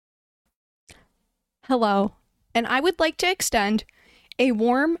Hello, and I would like to extend a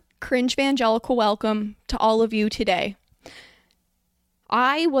warm cringe evangelical welcome to all of you today.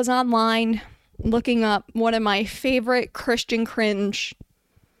 I was online looking up one of my favorite Christian cringe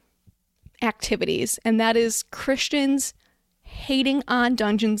activities, and that is Christians hating on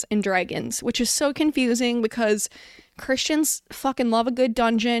Dungeons and Dragons, which is so confusing because Christians fucking love a good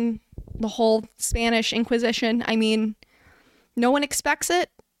dungeon, the whole Spanish Inquisition. I mean, no one expects it,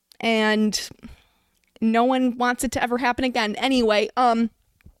 and no one wants it to ever happen again. Anyway,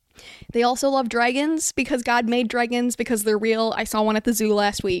 they also love dragons because God made dragons because they're real. I saw one at the zoo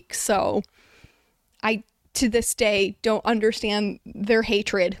last week, so I, to this day, don't understand their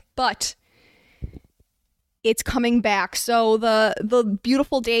hatred, but it's coming back. So the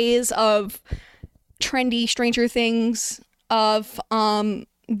beautiful days of trendy Stranger Things, of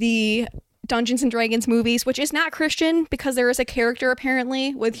the Dungeons and Dragons movies, which is not Christian because there is a character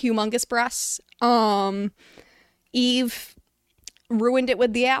apparently with humongous breasts. Eve ruined it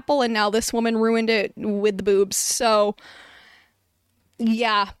with the apple, and now this woman ruined it with the boobs. So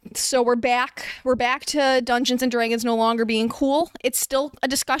yeah, so we're back to Dungeons and Dragons no longer being cool. It's still a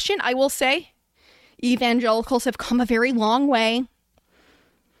discussion, I will say. Evangelicals have come a very long way,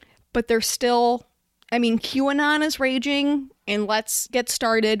 but they're still, I mean, QAnon is raging, and let's get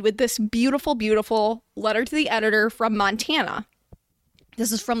started with this beautiful, beautiful letter to the editor from Montana.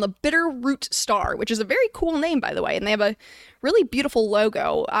 This is from the Bitterroot Star, which is a very cool name, by the way, and they have a really beautiful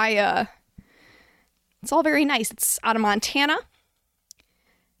logo. It's all very nice. It's out of Montana,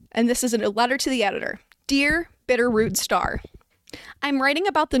 and this is a letter to the editor. Dear Bitterroot Star, I'm writing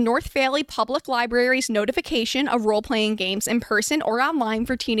about the North Valley Public Library's notification of role-playing games in person or online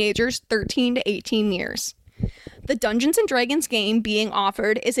for teenagers 13 to 18 years. The Dungeons & Dragons game being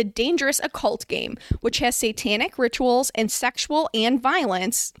offered is a dangerous occult game, which has satanic rituals and sexual and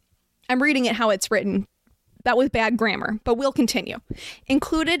violence. I'm reading it how it's written. That was bad grammar, but we'll continue.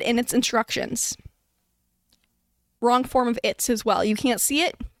 Included in its instructions. Wrong form of its as well. You can't see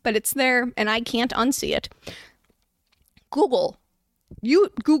it, but it's there, and I can't unsee it.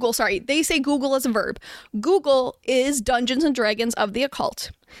 They say Google as a verb. Google is Dungeons and Dragons of the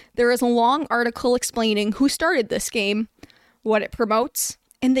Occult. There is a long article explaining who started this game, what it promotes,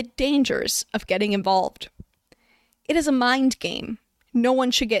 and the dangers of getting involved. It is a mind game no one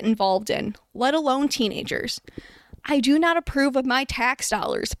should get involved in, let alone teenagers. I do not approve of my tax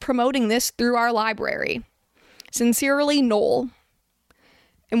dollars promoting this through our library. Sincerely, Noel.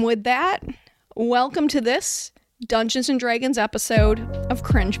 And with that, welcome to this Dungeons and Dragons episode of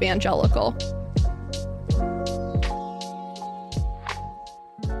Cringe Evangelical.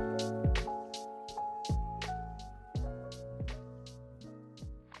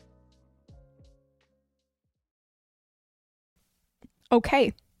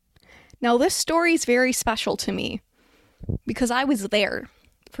 Okay, now this story is very special to me because I was there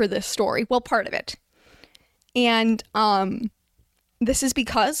for this story. Well, part of it. And this is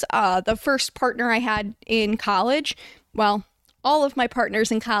because the first partner I had in college, well, all of my partners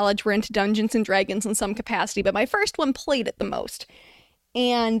in college were into Dungeons and Dragons in some capacity, but my first one played it the most.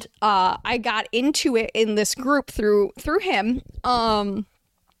 And I got into it in this group through him. And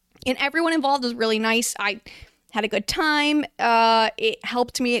everyone involved was really nice. I had a good time. It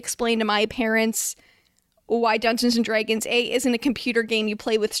helped me explain to my parents why Dungeons and Dragons isn't a computer game you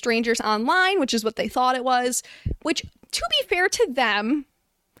play with strangers online, which is what they thought it was, which, to be fair to them,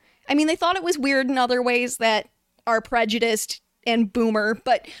 I mean, they thought it was weird in other ways that are prejudiced and boomer,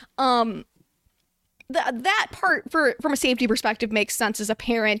 but that part, from a safety perspective, makes sense as a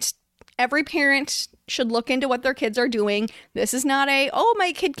parent. Every parent should look into what their kids are doing. This is not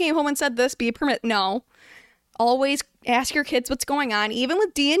my kid came home and said this, be a permit. No. Always ask your kids what's going on, even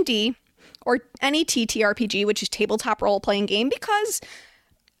with D&D or any TTRPG, which is tabletop role-playing game, because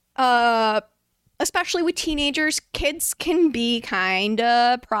especially with teenagers, kids can be kind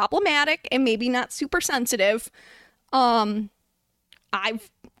of problematic and maybe not super sensitive. I've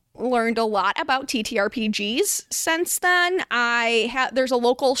learned a lot about TTRPGs since then. There's a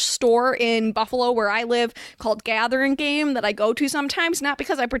local store in Buffalo where I live called Gathering Game that I go to sometimes, not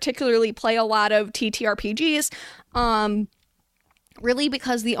because I particularly play a lot of TTRPGs, really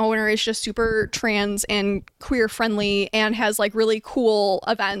because the owner is just super trans and queer friendly and has like really cool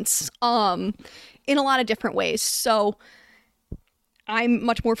events in a lot of different ways. So I'm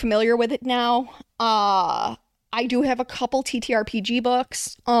much more familiar with it now. I do have a couple TTRPG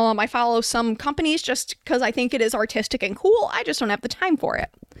books. I follow some companies just because I think it is artistic and cool. I just don't have the time for it.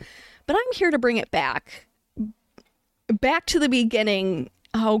 But I'm here to bring it back to the beginning.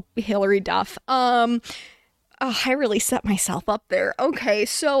 Oh, Hillary Duff. I really set myself up there. Okay,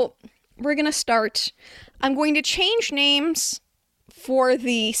 so we're going to start. I'm going to change names for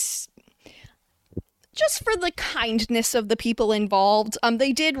just for the kindness of the people involved.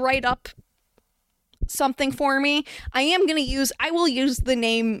 They did write up something for me. I will use the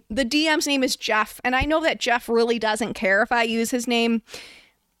DM's name is Jeff, and I know that Jeff really doesn't care if I use his name.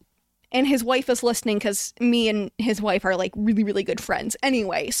 And his wife is listening because me and his wife are like really, really good friends.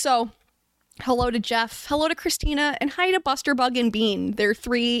 Anyway, so hello to Jeff, hello to Christina, and hi to Buster, Bug, and Bean. They're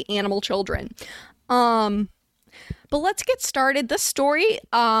 3 animal children. But let's get started. This story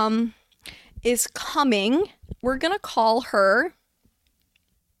is coming. We're gonna call her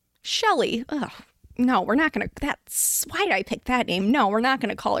Shelly. Ugh. No, we're not gonna. Why did I pick that name? No, we're not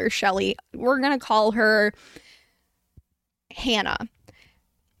gonna call her Shelly. We're gonna call her Hannah.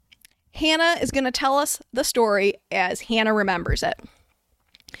 Hannah is going to tell us the story as Hannah remembers it.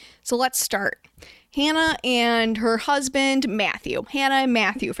 So let's start. Hannah and her husband, Matthew. Hannah and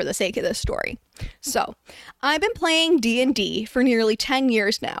Matthew for the sake of this story. So, I've been playing D&D for nearly 10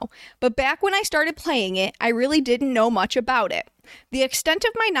 years now, but back when I started playing it, I really didn't know much about it. The extent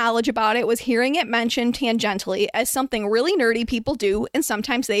of my knowledge about it was hearing it mentioned tangentially as something really nerdy people do, and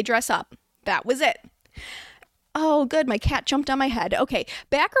sometimes they dress up. That was it. Oh, good. My cat jumped on my head. Okay.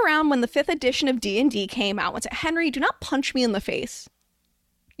 Back around when the 5th edition of D&D came out. What's it? Henry, do not punch me in the face.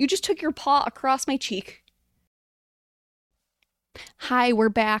 You just took your paw across my cheek. Hi, we're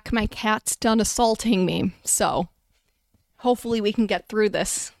back. My cat's done assaulting me. So, hopefully we can get through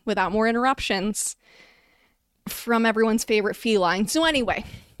this without more interruptions from everyone's favorite feline. So anyway,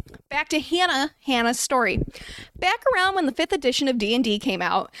 back to Hannah's story. Back around when the 5th edition of D&D came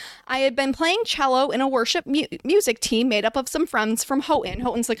out, I had been playing cello in a worship music team made up of some friends from Houghton.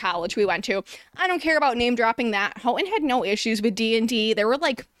 Houghton's the college we went to. I don't care about name dropping that. Houghton had no issues with D&D. There were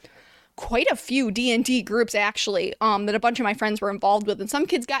like quite a few D&D groups actually that a bunch of my friends were involved with, and some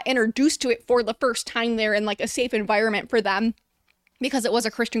kids got introduced to it for the first time there in like a safe environment for them because it was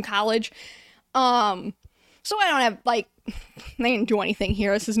a Christian college. So I don't have, like, they didn't do anything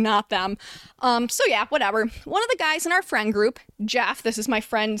here. This is not them. So yeah, whatever. One of the guys in our friend group, Jeff, this is my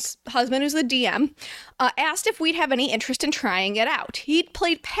friend's husband who's the DM, asked if we'd have any interest in trying it out. He'd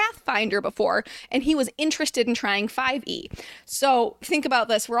played Pathfinder before, and he was interested in trying 5e. So think about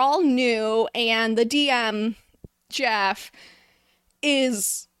this. We're all new, and the DM, Jeff,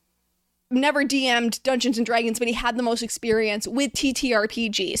 is never DM'd Dungeons & Dragons, but he had the most experience with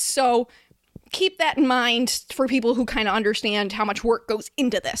TTRPGs. So keep that in mind for people who kind of understand how much work goes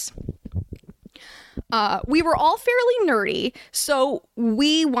into this. We were all fairly nerdy, so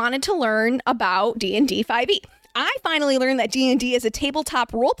we wanted to learn about D&D 5e. I finally learned that D&D is a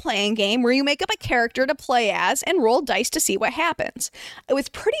tabletop role-playing game where you make up a character to play as and roll dice to see what happens. I was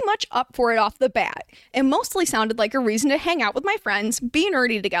pretty much up for it off the bat. It mostly sounded like a reason to hang out with my friends, be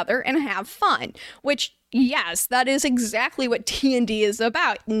nerdy together, and have fun, which, yes, that is exactly what D&D is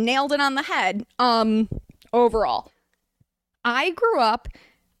about. Nailed it on the head, overall. I grew up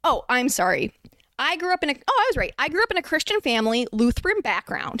in a Christian family, Lutheran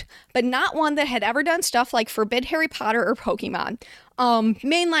background, but not one that had ever done stuff like forbid Harry Potter or Pokemon.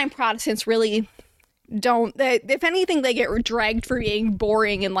 Mainline Protestants really don't. If anything, they get dragged for being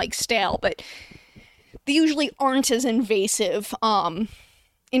boring and like stale, but they usually aren't as invasive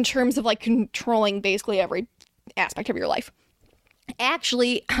in terms of like controlling basically every aspect of your life.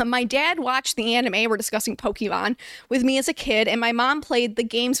 Actually, my dad watched the anime, we're discussing Pokemon, with me as a kid, and my mom played the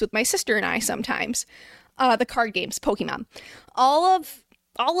games with my sister and I sometimes. The card games, Pokemon. All of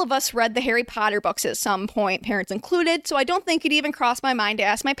us read the Harry Potter books at some point, parents included, so I don't think it even crossed my mind to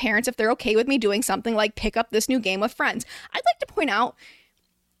ask my parents if they're okay with me doing something like pick up this new game with friends. I'd like to point out,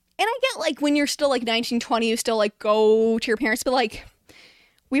 and I get like when you're still like 19, 20, you still like go to your parents, but like,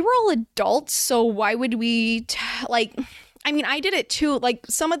 we were all adults, so why would we, I mean, I did it too. Like,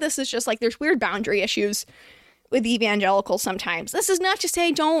 some of this is just like, there's weird boundary issues with evangelicals sometimes. This is not to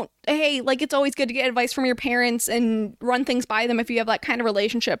say like, it's always good to get advice from your parents and run things by them if you have that kind of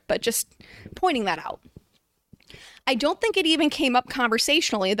relationship, but just pointing that out. I don't think it even came up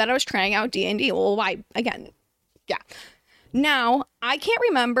conversationally that I was trying out D&D. Well, why? Again, yeah. Now, I can't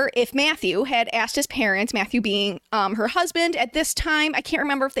remember if Matthew had asked his parents, Matthew being her husband at this time. I can't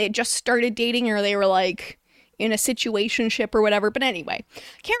remember if they had just started dating or they were like in a situationship or whatever. But anyway,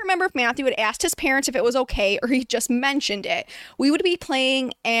 can't remember if Matthew had asked his parents if it was okay or he just mentioned it. We would be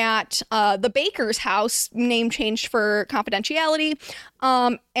playing at the Baker's house, name changed for confidentiality.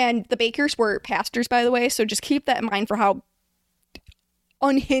 And the Bakers were pastors, by the way, so just keep that in mind for how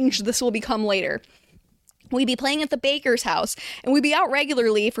unhinged this will become later. We'd be playing at the Baker's house, and we'd be out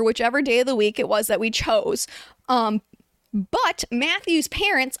regularly for whichever day of the week it was that we chose. But Matthew's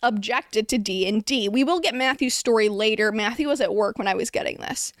parents objected to D&D. We will get Matthew's story later. Matthew was at work when I was getting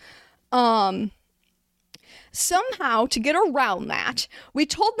this. Somehow, to get around that, we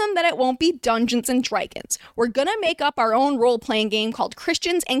told them that it won't be Dungeons and Dragons. We're gonna make up our own role-playing game called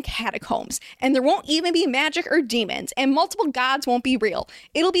Christians and Catacombs, and there won't even be magic or demons, and multiple gods won't be real.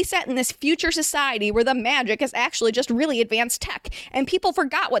 It'll be set in this future society where the magic is actually just really advanced tech, and people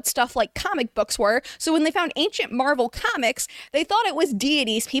forgot what stuff like comic books were, so when they found ancient Marvel comics, they thought it was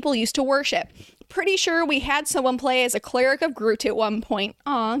deities people used to worship. Pretty sure we had someone play as a cleric of Groot at one point.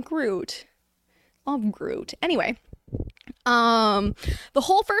 Aw, Groot. Of Groot. Anyway, the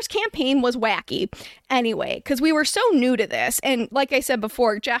whole first campaign was wacky. Anyway, because we were so new to this, and like I said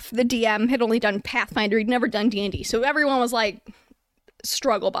before, Jeff, the DM, had only done Pathfinder. He'd never done D&D, so everyone was like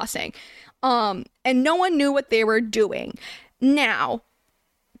struggle busing. And no one knew what they were doing. Now,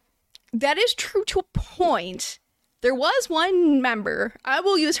 that is true to a point. There was one member, I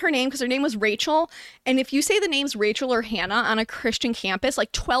will use her name because her name was Rachel, and if you say the names Rachel or Hannah on a Christian campus,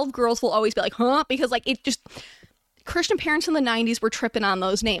 like 12 girls will always be like, huh? Because like it just, Christian parents in the 90s were tripping on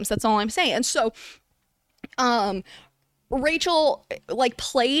those names. That's all I'm saying. So, Rachel like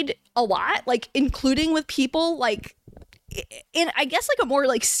played a lot, like including with people like in I guess like a more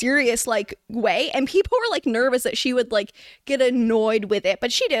like serious like way, and people were like nervous that she would like get annoyed with it,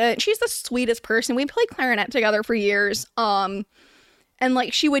 but she didn't. She's the sweetest person. We played clarinet together for years, and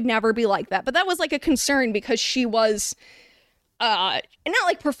like she would never be like that, but that was like a concern because she was not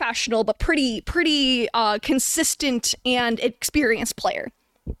like professional, but pretty consistent and experienced player.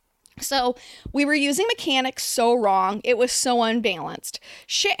 So we were using mechanics so wrong. It was so unbalanced.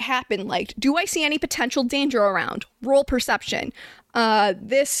 Shit happened. Like, do I see any potential danger around? Roll perception.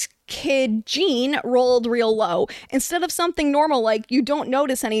 This kid, Jean, rolled real low. Instead of something normal, like you don't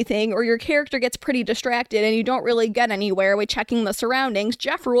notice anything or your character gets pretty distracted and you don't really get anywhere with checking the surroundings,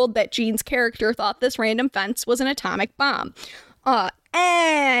 Jeff ruled that Jean's character thought this random fence was an atomic bomb.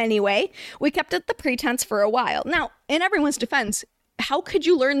 Anyway, we kept up the pretense for a while. Now, in everyone's defense, how could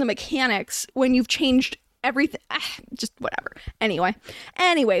you learn the mechanics when you've changed everything? Just whatever. Anyway,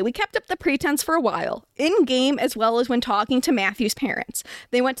 we kept up the pretense for a while, in game as well as when talking to Matthew's parents.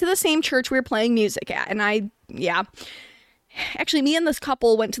 They went to the same church we were playing music at, and actually, me and this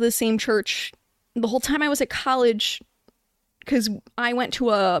couple went to the same church the whole time I was at college, because I went to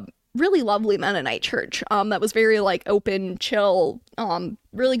a really lovely Mennonite church that was very like open, chill,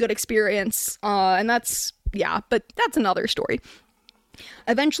 really good experience, and but that's another story.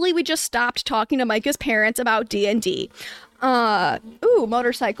 Eventually, we just stopped talking to Micah's parents about D&D.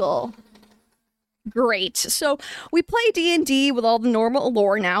 Motorcycle. Great. So we play D&D with all the normal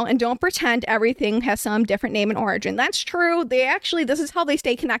lore now and don't pretend everything has some different name and origin. That's true. This is how they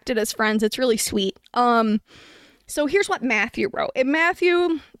stay connected as friends. It's really sweet. So here's what Matthew wrote. And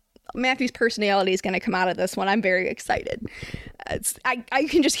Matthew's personality is going to come out of this one. I'm very excited. I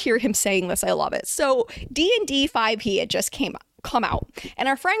can just hear him saying this. I love it. So D&D 5e had just come out, and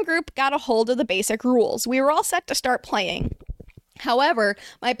our friend group got a hold of the basic rules. We were all set to start playing. However,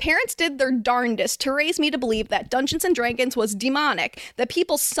 my parents did their darndest to raise me to believe that Dungeons and Dragons was demonic, that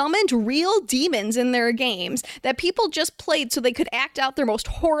people summoned real demons in their games, that people just played so they could act out their most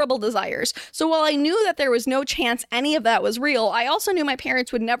horrible desires. So while I knew that there was no chance any of that was real, I also knew my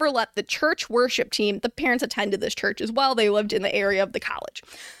parents would never let the church worship team, the parents attended this church as well, they lived in the area of the college,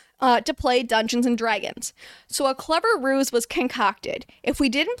 to play Dungeons and Dragons. So a clever ruse was concocted. If we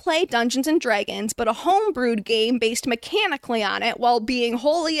didn't play Dungeons and Dragons, but a homebrewed game based mechanically on it while being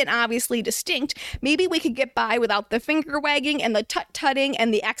wholly and obviously distinct, maybe we could get by without the finger wagging and the tut-tutting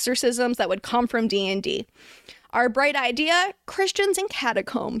and the exorcisms that would come from D&D. Our bright idea? Christians and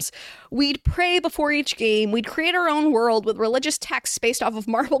Catacombs. We'd pray before each game. We'd create our own world with religious texts based off of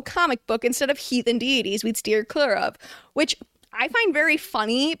Marvel comic book instead of heathen deities we'd steer clear of, which I find very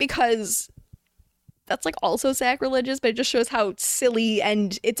funny because that's like also sacrilegious, but it just shows how silly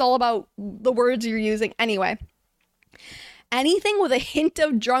and it's all about the words you're using. Anyway, anything with a hint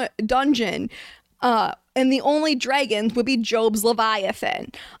of dungeon, and the only dragons would be Job's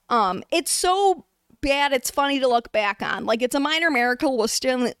Leviathan. It's so bad it's funny to look back on. Like, it's a minor miracle we're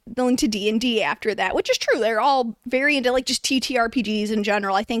still into D&D after that, which is true. They're all very into like just TTRPGs in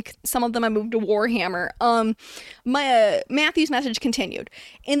general. I think some of them have moved to Warhammer. Matthew's message continued.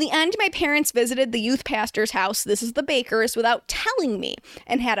 In the end, my parents visited the youth pastor's house, this is the Bakers, without telling me,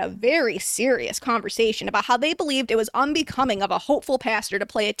 and had a very serious conversation about how they believed it was unbecoming of a hopeful pastor to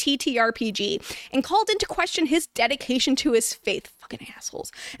play a TTRPG, and called into question his dedication to his faith. Fucking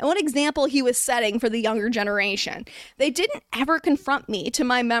assholes. And what example he was setting for the younger generation. They didn't ever confront me to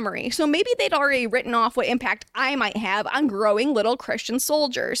my memory, so maybe they'd already written off what impact I might have on growing little Christian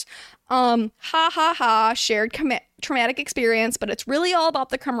soldiers. Ha ha ha, shared traumatic experience, but it's really all about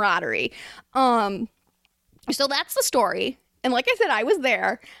the camaraderie. So that's the story. And like I said, I was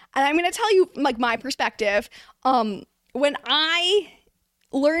there, and I'm going to tell you like my perspective. When I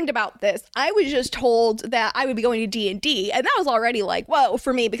learned about this, I was just told that I would be going to D&D, and that was already like, whoa,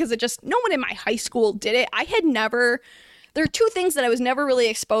 for me, because no one in my high school did it. There are two things that I was never really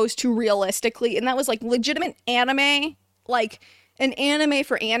exposed to realistically, and that was like legitimate anime, like an anime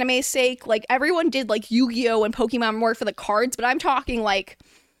for anime's sake. Like everyone did like Yu-Gi-Oh and Pokemon more for the cards, but I'm talking like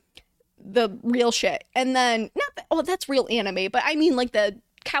the real shit. And then that's real anime, but I mean like the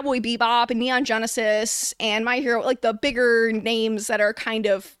Cowboy Bebop and Neon Genesis and My Hero, like the bigger names that are kind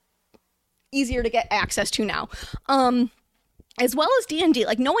of easier to get access to now. As well as D&D.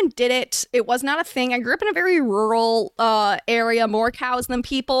 Like no one did it. It was not a thing. I grew up in a very rural area, more cows than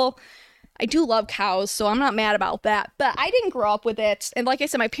people. I do love cows, so I'm not mad about that. But I didn't grow up with it. And like I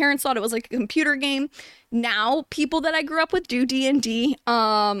said, my parents thought it was like a computer game. Now, people that I grew up with do D&D.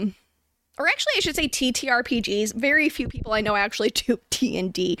 Or actually, I should say TTRPGs. Very few people I know actually do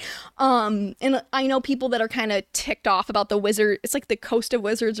D&D. And I know people that are kind of ticked off about the Wizard. It's like the Coast of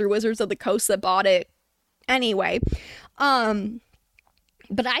Wizards or Wizards of the Coast that bought it. Anyway.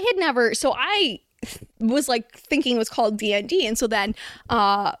 But I had never... So I was like thinking it was called D&D. And so then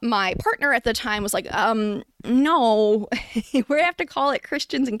my partner at the time was like, no, we have to call it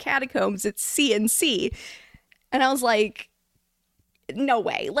Christians and Catacombs. It's C&C. And I was like, no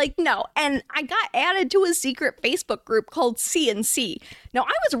way, like no. And I got added to a secret Facebook group called C&C. Now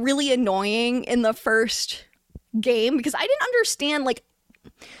I was really annoying in the first game because I didn't understand, like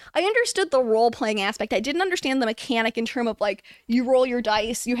I understood the role-playing aspect. I didn't understand the mechanic in terms of like you roll your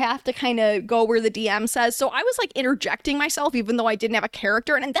dice, you have to kind of go where the DM says. So I was like interjecting myself even though I didn't have a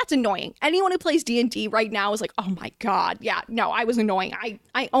character, and that's annoying. Anyone who plays D&D right now is like, oh my god, yeah, no, I was annoying.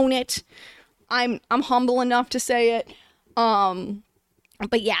 I own it. I'm humble enough to say it.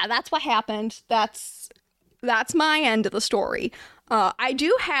 But yeah, that's what happened. That's my end of the story. I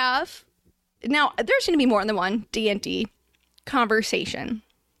do have... Now, there's going to be more than one D&D conversation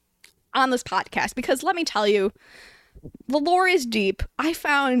on this podcast, because let me tell you, the lore is deep. I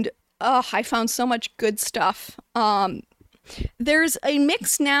found so much good stuff. There's a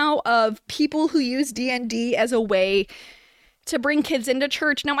mix now of people who use D&D as a way to bring kids into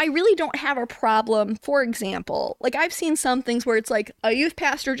church. Now, I really don't have a problem. For example, like I've seen some things where it's like a youth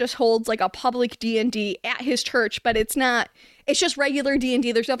pastor just holds like a public D&D at his church, but it's just regular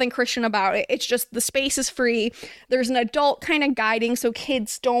D&D. There's nothing Christian about it. It's just the space is free. There's an adult kind of guiding so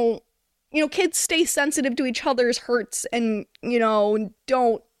kids kids stay sensitive to each other's hurts and,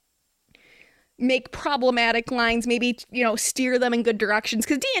 don't make problematic lines, maybe, steer them in good directions.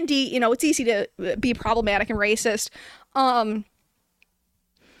 Because D&D, it's easy to be problematic and racist.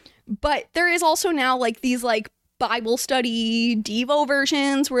 But there is also now like these like Bible study Devo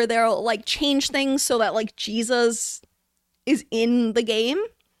versions where they'll like change things so that like Jesus is in the game.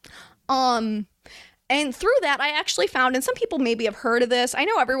 And through that I actually found, and some people maybe have heard of this, I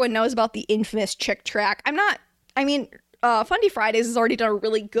know everyone knows about the infamous Chick Track. Fundy Fridays has already done a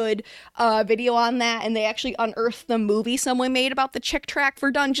really good video on that, and they actually unearthed the movie someone made about the Chick Track for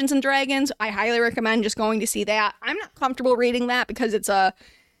Dungeons and Dragons. I highly recommend just going to see that. I'm not comfortable reading that because the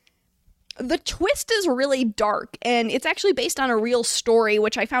twist is really dark, and it's actually based on a real story,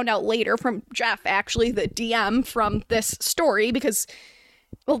 which I found out later from Jeff, actually, the DM from this story, because,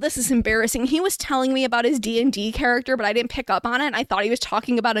 well, this is embarrassing. He was telling me about his D&D character, but I didn't pick up on it, and I thought he was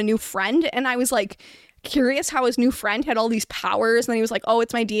talking about a new friend, and I was like, curious how his new friend had all these powers, and then he was like, oh,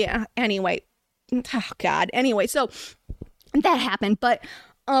 it's my anyway. Oh god. Anyway, so that happened, but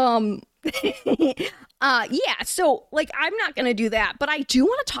yeah, so like I'm not gonna do that, but I do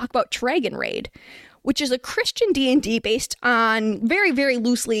want to talk about Dragon Raid, which is a Christian D&D based on very, very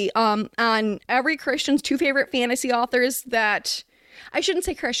loosely on every Christian's two favorite fantasy authors that I shouldn't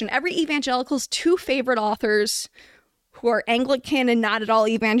say Christian, every evangelical's two favorite authors who are Anglican and not at all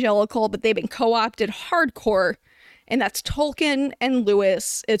evangelical, but they've been co-opted hardcore, and that's Tolkien and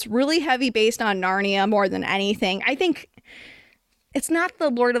Lewis. It's really heavy based on Narnia more than anything. I think it's not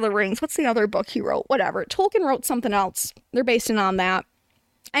the Lord of the Rings. What's the other book he wrote? Whatever. Tolkien wrote something else. They're based on that.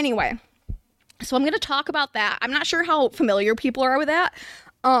 Anyway, so I'm going to talk about that. I'm not sure how familiar people are with that,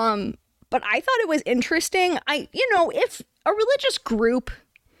 but I thought it was interesting. If a religious group...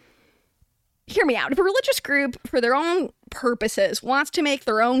 Hear me out. If a religious group, for their own purposes, wants to make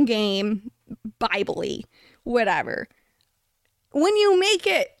their own game, Bible-y, whatever, when you make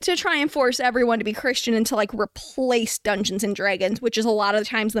it to try and force everyone to be Christian and to like replace Dungeons and Dragons, which is a lot of the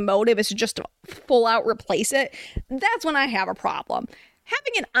times the motive is to just full out replace it, that's when I have a problem.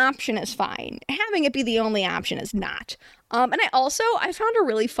 Having an option is fine. Having it be the only option is not. And I found a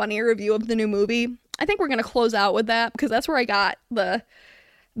really funny review of the new movie. I think we're going to close out with that because that's where I got the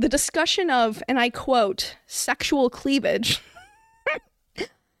discussion of, and I quote, sexual cleavage.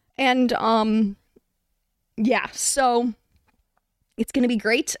 And yeah, so it's going to be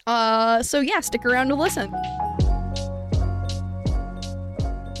great. So yeah, stick around to listen.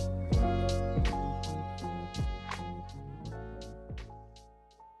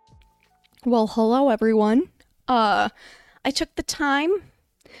 Well, hello everyone. I took the time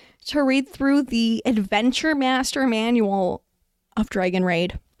to read through the Adventure Master Manual of Dragon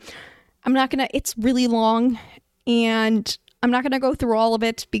Raid. It's really long, and I'm not gonna go through all of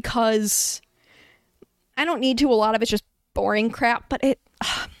it because I don't need to. A lot of it's just boring crap, but it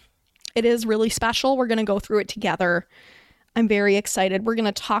is really special. We're gonna go through it together. I'm very excited. We're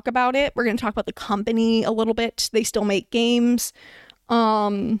gonna talk about it. We're gonna talk about the company a little bit. They still make games.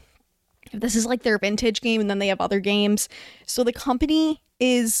 This is like their vintage game, and then they have other games. So the company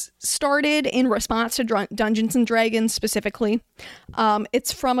is started in response to Dungeons and Dragons specifically.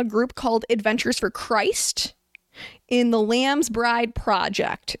 It's from a group called Adventures for Christ in the Lamb's Bride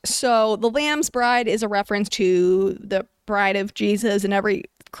Project. So the Lamb's Bride is a reference to the bride of Jesus, and every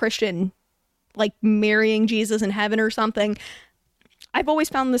Christian like marrying Jesus in heaven or something. I've always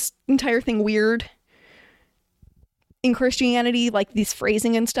found this entire thing weird in Christianity, like these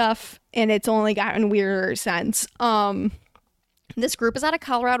phrasing and stuff, and it's only gotten weirder since. This group is out of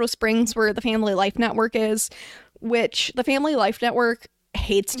Colorado Springs, where the Family Life Network is, which the Family Life Network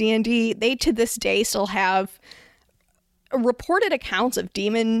hates D&D. They to this day still have reported accounts of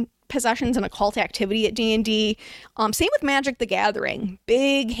demon possessions and occult activity at D&D. Same with Magic the Gathering.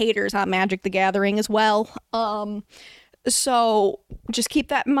 Big haters on Magic the Gathering as well. So just keep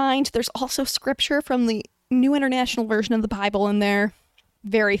that in mind. There's also scripture from the New International Version of the Bible in there.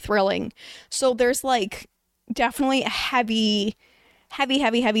 Very thrilling. So there's like definitely a heavy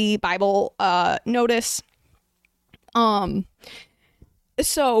Bible notice.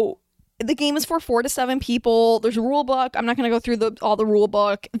 So the game is for 4 to 7 people. There's a rule book. I'm not going to go through all the rule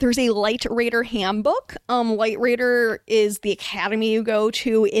book. There's a Light Raider handbook. Light Raider is the academy you go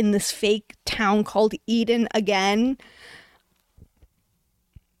to in this fake town called Eden again.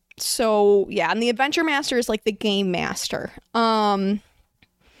 So yeah, and the Adventure Master is like the game master. And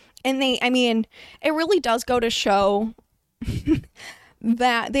it really does go to show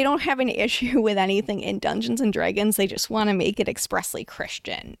that they don't have an issue with anything in Dungeons and Dragons. They just want to make it expressly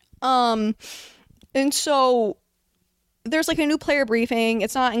Christian. And so there's like a new player briefing.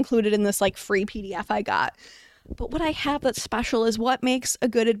 It's not included in this like free PDF I got. But what I have that's special is what makes a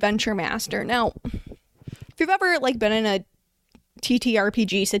good Adventure Master. Now, if you've ever like been in a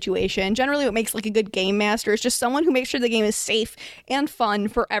TTRPG situation, generally what makes like a good game master is just someone who makes sure the game is safe and fun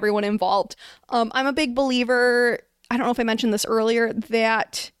for everyone involved. I'm a big believer, I don't know if I mentioned this earlier,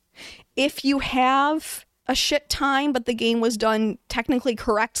 that if you have a shit time but the game was done technically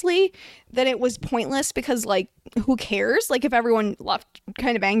correctly, then it was pointless because like who cares? Like if everyone left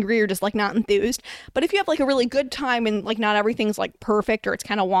kind of angry or just like not enthused. But if you have like a really good time and like not everything's like perfect or it's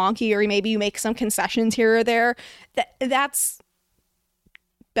kind of wonky or maybe you make some concessions here or there, that's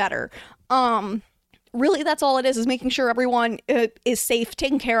better. Really that's all it is making sure everyone is safe,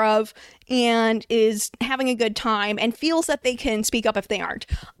 taken care of, and is having a good time and feels that they can speak up if they aren't.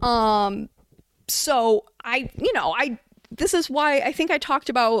 So this is why I think I talked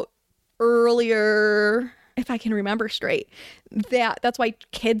about earlier, if I can remember straight, that's why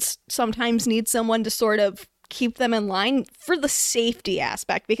kids sometimes need someone to sort of keep them in line for the safety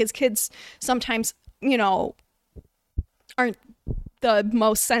aspect, because kids sometimes, aren't the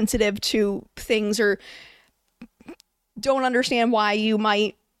most sensitive to things or don't understand why you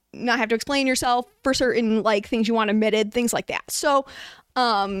might not have to explain yourself for certain like things you want omitted, things like that. So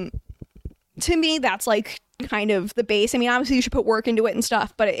to me that's like kind of the base. I mean, obviously you should put work into it and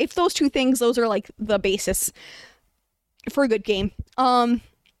stuff, but if those two things, those are like the basis for a good game.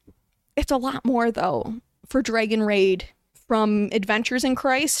 It's a lot more though for Dragon Raid from Adventures in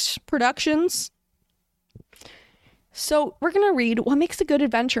Christ Productions. So we're going to read what makes a good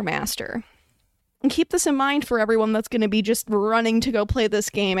Adventure Master. And keep this in mind for everyone that's going to be just running to go play this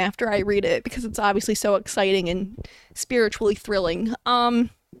game after I read it, because it's obviously so exciting and spiritually thrilling.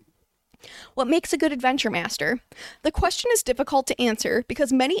 What makes a good adventure master? The question is difficult to answer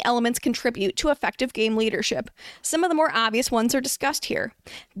because many elements contribute to effective game leadership. Some of the more obvious ones are discussed here.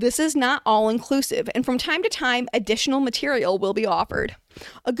 This is not all-inclusive, and from time to time, additional material will be offered.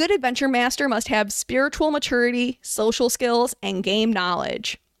 A good adventure master must have spiritual maturity, social skills, and game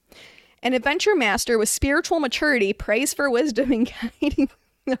knowledge. An adventure master with spiritual maturity prays for wisdom in guiding...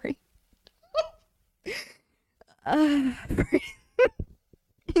 Sorry.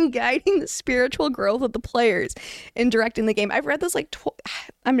 In guiding the spiritual growth of the players and directing the game. I've read this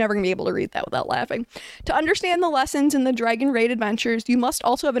I'm never gonna be able to read that without laughing. To understand the lessons in the Dragon Raid adventures, you must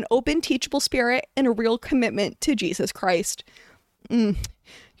also have an open, teachable spirit and a real commitment to Jesus Christ. You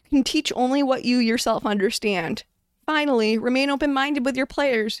can teach only what you yourself understand. Finally, remain open-minded with your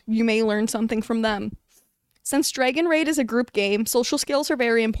players. You may learn something from them. Since Dragon Raid is a group game, social skills are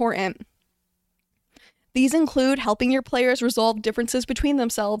very important. These include helping your players resolve differences between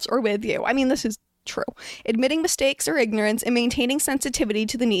themselves or with you. I mean, this is true. Admitting mistakes or ignorance and maintaining sensitivity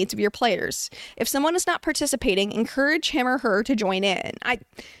to the needs of your players. If someone is not participating, encourage him or her to join in.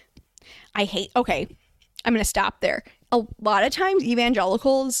 Okay, I'm going to stop there. A lot of times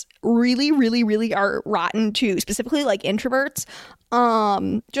evangelicals really, really, really are rotten too, specifically like introverts.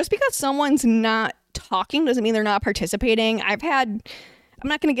 Just because someone's not talking doesn't mean they're not participating. I'm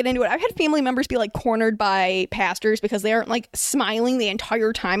not going to get into it. I've had family members be like cornered by pastors because they aren't like smiling the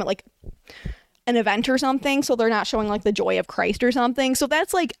entire time at like an event or something. So they're not showing like the joy of Christ or something. So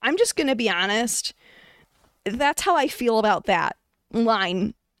that's like, I'm just going to be honest. That's how I feel about that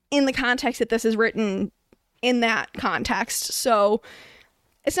line in the context that this is written in that context. So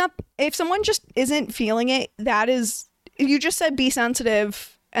it's not, if someone just isn't feeling it, that is, you just said be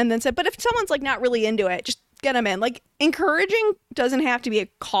sensitive and then said, but if someone's like not really into it, just get them in. Like, encouraging doesn't have to be a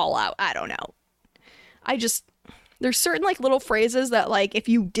call out. I don't know. There's certain like little phrases that like if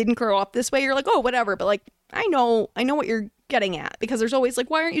you didn't grow up this way, you're like, oh, whatever. But like, I know what you're getting at, because there's always like,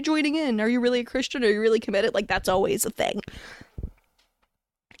 why aren't you joining in? Are you really a Christian? Are you really committed? Like, that's always a thing.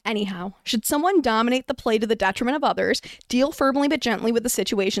 Anyhow, should someone dominate the play to the detriment of others, deal firmly but gently with the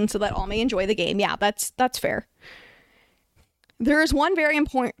situation so that all may enjoy the game. Yeah, that's fair. There is one very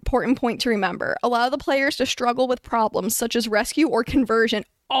important point to remember. Allow the players to struggle with problems such as rescue or conversion.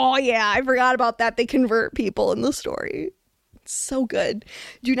 Oh yeah, I forgot about that. They convert people in the story. It's so good.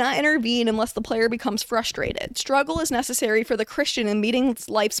 Do not intervene unless the player becomes frustrated. Struggle is necessary for the Christian in meeting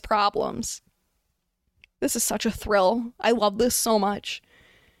life's problems. This is such a thrill. I love this so much.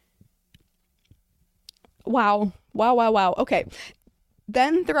 Wow. Okay.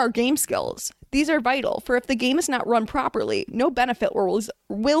 Then there are game skills. These are vital, for if the game is not run properly, no benefit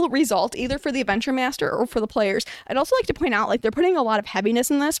will result either for the adventure master or for the players. I'd also like to point out, like, they're putting a lot of heaviness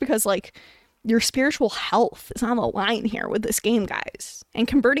in this because, like, your spiritual health is on the line here with this game, guys. And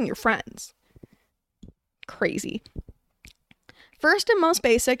converting your friends. Crazy. First and most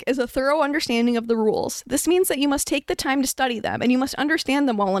basic is a thorough understanding of the rules. This means that you must take the time to study them, and you must understand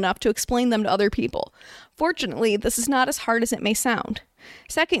them well enough to explain them to other people. Fortunately, this is not as hard as it may sound.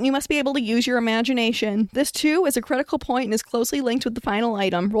 Second, you must be able to use your imagination. This, too, is a critical point and is closely linked with the final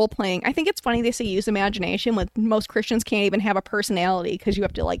item, role-playing. I think it's funny they say use imagination when most Christians can't even have a personality because you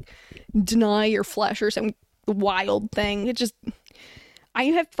have to, like, deny your flesh or some wild thing. I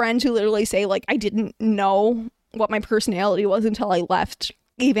have friends who literally say, like, I didn't know what my personality was until I left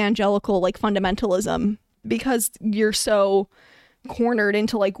evangelical, like, fundamentalism, because you're so cornered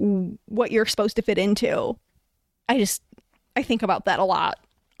into, like, what you're supposed to fit into. I think about that a lot.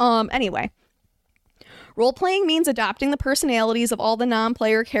 Anyway. Role-playing means adopting the personalities of all the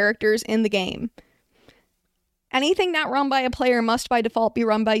non-player characters in the game. Anything not run by a player must by default be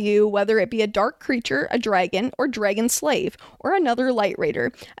run by you, whether it be a dark creature, a dragon, or dragon slave, or another light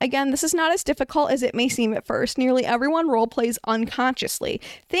raider. Again, this is not as difficult as it may seem at first. Nearly everyone role-plays unconsciously.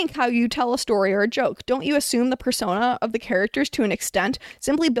 Think how you tell a story or a joke. Don't you assume the persona of the characters to an extent?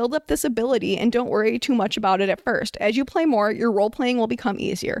 Simply build up this ability and don't worry too much about it at first. As you play more, your role-playing will become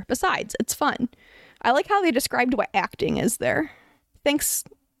easier. Besides, it's fun. I like how they described what acting is there. Thanks,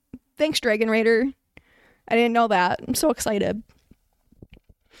 Dragon Raider. I didn't know that. I'm so excited.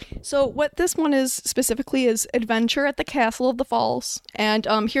 So what this one is specifically is Adventure at the Castle of the Falls. And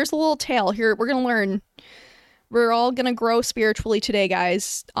here's a little tale. Here, we're going to learn. We're all going to grow spiritually today,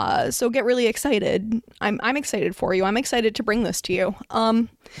 guys. So get really excited. I'm excited for you. I'm excited to bring this to you.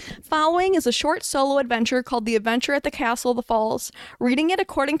 Following is a short solo adventure called The Adventure at the Castle of the Falls. Reading it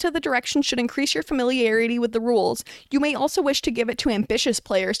according to the directions should increase your familiarity with the rules. You may also wish to give it to ambitious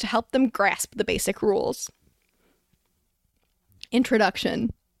players to help them grasp the basic rules.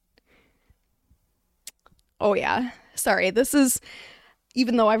 Introduction. Oh yeah. Sorry, this is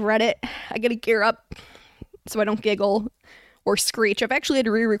even though I've read it, I gotta gear up so I don't giggle or screech. I've actually had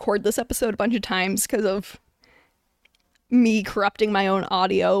to re-record this episode a bunch of times because of me corrupting my own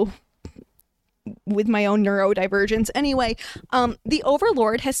audio with my own neurodivergence. Anyway, the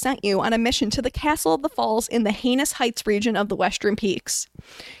Overlord has sent you on a mission to the Castle of the Falls in the Heinous Heights region of the Western Peaks.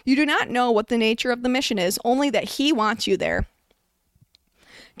 You do not know what the nature of the mission is, only that he wants you there.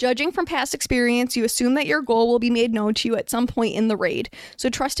 Judging from past experience, you assume that your goal will be made known to you at some point in the raid. So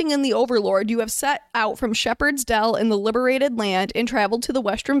trusting in the Overlord, you have set out from Shepherd's Dell in the liberated land and traveled to the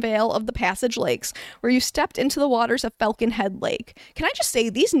western vale of the Passage Lakes, where you stepped into the waters of Falcon Head Lake. Can I just say,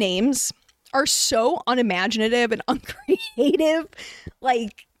 these names are so unimaginative and uncreative.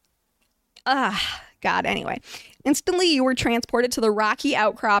 Like, God, anyway. Instantly, you were transported to the rocky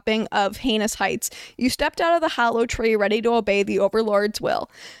outcropping of Heinous Heights. You stepped out of the hollow tree, ready to obey the Overlord's will.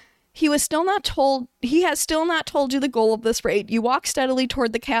 He has still not told you the goal of this raid. You walk steadily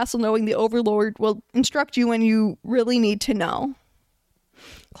toward the castle, knowing the Overlord will instruct you when you really need to know.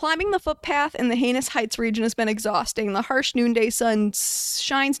 Climbing the footpath in the Heinous Heights region has been exhausting. The harsh noonday sun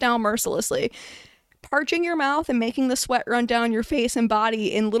shines down mercilessly, parching your mouth and making the sweat run down your face and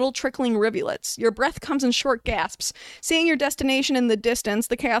body in little trickling rivulets. Your breath comes in short gasps. Seeing your destination in the distance,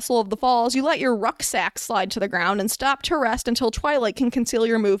 the Castle of the Falls, you let your rucksack slide to the ground and stop to rest until twilight can conceal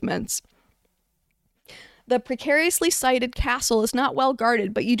your movements. The precariously sited castle is not well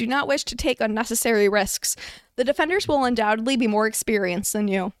guarded, but you do not wish to take unnecessary risks. The defenders will undoubtedly be more experienced than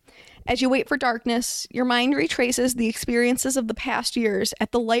you. As you wait for darkness, your mind retraces the experiences of the past years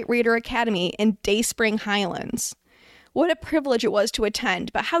at the Light Raider Academy in Dayspring Highlands. What a privilege it was to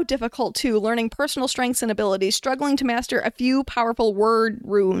attend, but how difficult too, learning personal strengths and abilities, struggling to master a few powerful word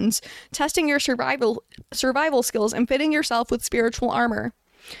runes, testing your survival skills, and fitting yourself with spiritual armor.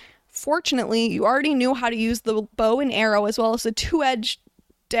 Fortunately, you already knew how to use the bow and arrow as well as the two-edged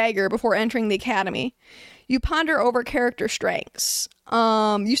dagger before entering the academy. You ponder over character strengths.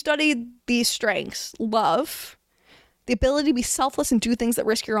 You studied these strengths. Love, the ability to be selfless and do things that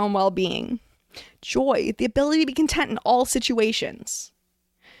risk your own well-being. Joy, the ability to be content in all situations.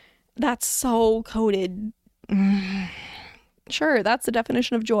 That's so coded. Sure, that's the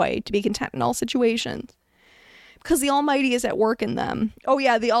definition of joy, to be content in all situations. Because the Almighty is at work in them. Oh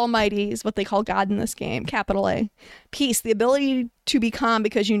yeah, the Almighty is what they call God in this game, capital A. Peace, the ability to be calm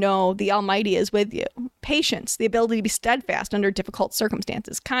because you know the Almighty is with you. Patience, the ability to be steadfast under difficult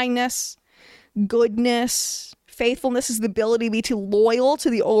circumstances. Kindness, goodness, faithfulness is the ability to be too loyal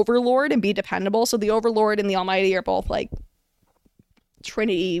to the Overlord and be dependable. So the Overlord and the Almighty are both like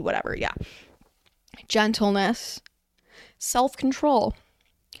Trinity, whatever, yeah. Gentleness, self-control.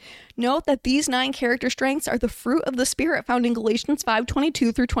 Note that these 9 character strengths are the fruit of the Spirit found in Galatians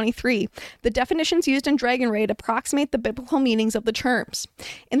 5:22 through 23. The definitions used in Dragon Raid approximate the biblical meanings of the terms.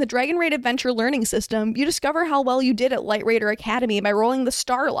 In the Dragon Raid Adventure Learning System, you discover how well you did at Light Raider Academy by rolling the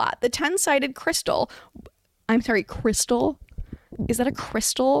star lot, the 10-sided crystal. Crystal? Is that a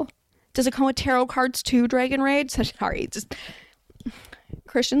crystal? Does it come with tarot cards too, Dragon Raid? Sorry, just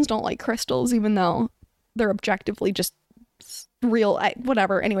Christians don't like crystals, even though they're objectively just real,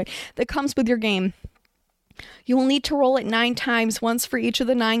 whatever. Anyway, that comes with your game. You will need to roll it 9 times, once for each of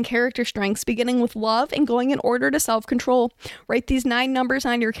the 9 character strengths, beginning with love and going in order to self-control. Write these 9 numbers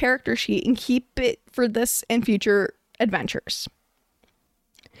on your character sheet and keep it for this and future adventures.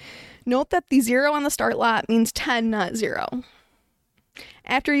 Note that the 0 on the start lot means 10, not 0.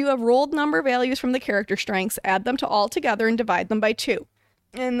 After you have rolled number values from the character strengths, add them to all together and divide them by 2.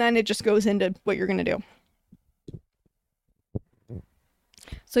 And then it just goes into what you're going to do.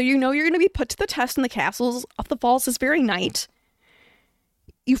 So you know you're going to be put to the test in the castles of the falls this very night.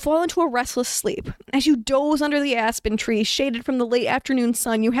 You fall into a restless sleep. As you doze under the aspen tree, shaded from the late afternoon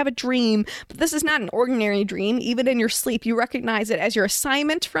sun, you have a dream. But this is not an ordinary dream. Even in your sleep, you recognize it as your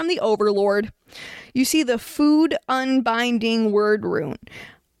assignment from the Overlord. You see the food unbinding word rune,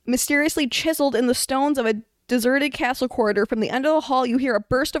 mysteriously chiseled in the stones of a deserted castle corridor. From the end of the hall, you hear a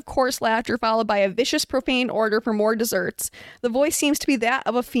burst of coarse laughter followed by a vicious, profane order for more desserts. The voice seems to be that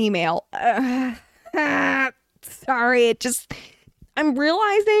of a female. Sorry, I'm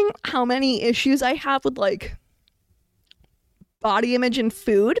realizing how many issues I have with, like, body image and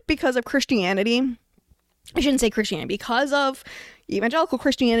food because of Christianity. I shouldn't say Christianity. Because of evangelical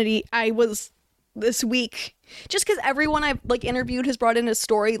Christianity, I was this week, just because everyone I've, like, interviewed has brought in a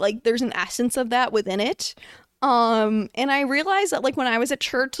story, like, there's an essence of that within it. And I realized that, like, when I was at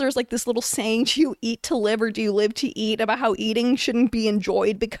church, there's, like, this little saying, do you eat to live or do you live to eat, about how eating shouldn't be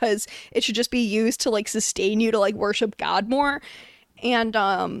enjoyed because it should just be used to, like, sustain you to, like, worship God more. And,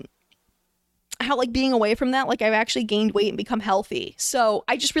 how like being away from that, like I've actually gained weight and become healthy. So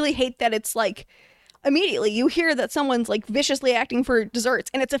I just really hate that it's like immediately you hear that someone's like viciously acting for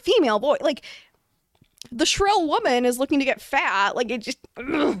desserts and it's a female boy. Like the shrill woman is looking to get fat. Like it just,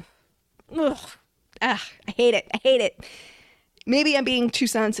 ugh. I hate it. I hate it. Maybe I'm being too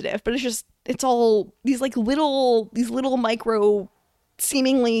sensitive, but it's all these little micro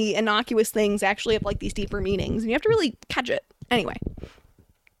seemingly innocuous things actually have like these deeper meanings and you have to really catch it. Anyway,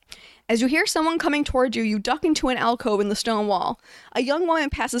 as you hear someone coming toward you, you duck into an alcove in the stone wall. A young woman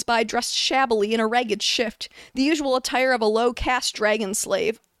passes by dressed shabbily in a ragged shift, the usual attire of a low-caste dragon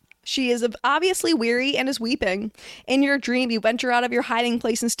slave. She is obviously weary and is weeping. In your dream, you venture out of your hiding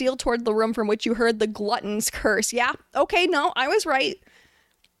place and steal toward the room from which you heard the glutton's curse. Yeah, okay, no, I was right.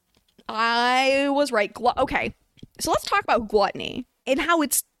 Okay, so let's talk about gluttony and how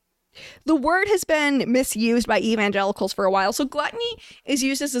the word has been misused by evangelicals for a while. So gluttony is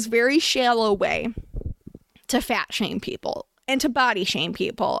used as this very shallow way to fat shame people and to body shame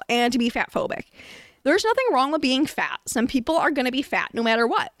people and to be fat phobic. There's nothing wrong with being fat. Some people are going to be fat no matter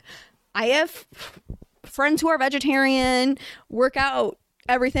what. I have friends who are vegetarian, work out,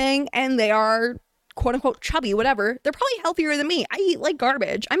 everything, and they are quote unquote chubby, whatever. They're probably healthier than me. I eat like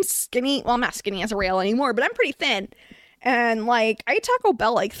garbage. I'm skinny. Well, I'm not skinny as a rail anymore, but I'm pretty thin. And like I ate Taco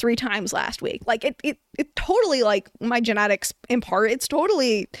Bell like 3 times last week. Like it totally, like my genetics in part, it's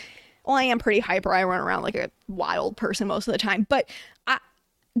totally, well, I am pretty hyper. I run around like a wild person most of the time, but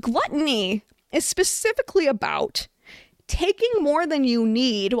gluttony is specifically about taking more than you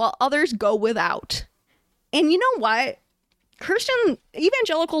need while others go without. And you know what? Christian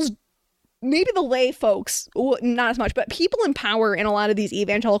evangelicals, maybe the lay folks, not as much, but people in power in a lot of these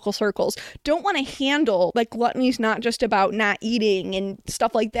evangelical circles don't want to handle like gluttony's not just about not eating and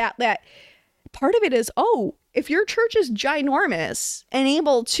stuff like that. That part of it is, oh, if your church is ginormous and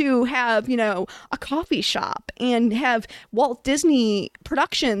able to have, you know, a coffee shop and have Walt Disney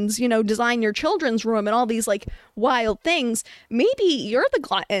Productions, you know, design your children's room and all these like wild things, maybe you're the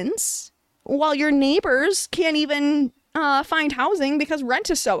gluttons while your neighbors can't even find housing because rent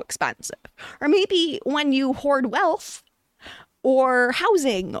is so expensive. Or maybe when you hoard wealth or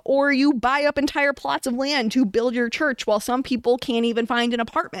housing, or you buy up entire plots of land to build your church while some people can't even find an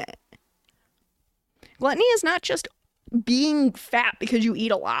apartment. Gluttony is not just being fat because you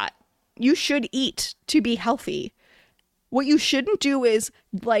eat a lot. You should eat to be healthy. What you shouldn't do is,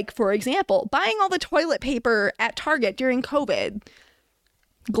 like, for example, buying all the toilet paper at Target during COVID.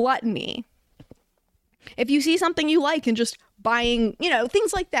 Gluttony. If you see something you like and just buying, you know,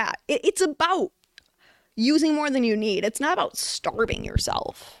 things like that. It's about using more than you need. It's not about starving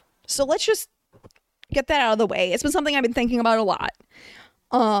yourself. So let's just get that out of the way. It's been something I've been thinking about a lot.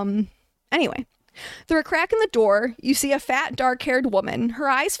 Anyway. Through a crack in the door, you see a fat, dark-haired woman, her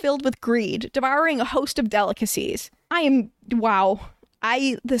eyes filled with greed, devouring a host of delicacies.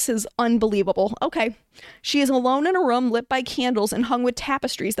 This is unbelievable. Okay. She is alone in a room lit by candles and hung with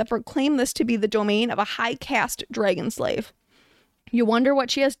tapestries that proclaim this to be the domain of a high-caste dragon slave. You wonder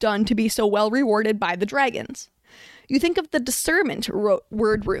what she has done to be so well rewarded by the dragons. You think of the discernment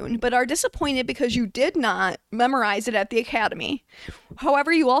word rune, but are disappointed because you did not memorize it at the academy.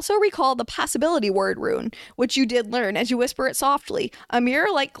 However, you also recall the possibility word rune, which you did learn as you whisper it softly. A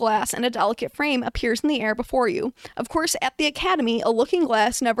mirror-like glass in a delicate frame appears in the air before you. Of course, at the academy, a looking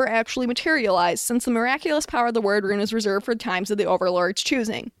glass never actually materialized, since the miraculous power of the word rune is reserved for times of the Overlord's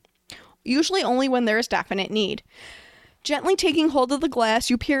choosing. Usually only when there is definite need. Gently taking hold of the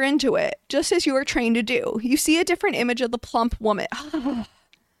glass, you peer into it, just as you are trained to do. You see a different image of the plump woman. Oh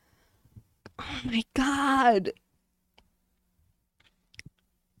my God.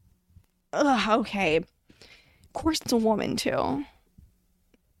 Ugh, okay. Of course it's a woman, too.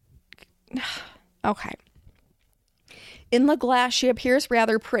 Okay. In the glass, she appears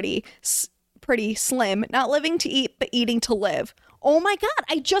rather pretty, slim, not living to eat, but eating to live. Oh my God,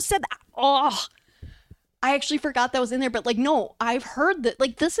 I just said that. Oh, I actually forgot that was in there, but like, no, I've heard that,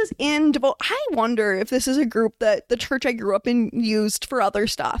 like, this is in I wonder if this is a group that the church I grew up in used for other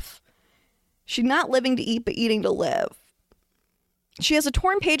stuff. She's not living to eat, but eating to live. She has a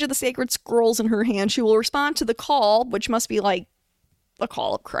torn page of the sacred scrolls in her hand. She will respond to the call, which must be like the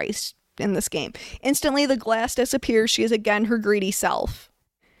call of Christ in this game. Instantly, the glass disappears. She is again her greedy self.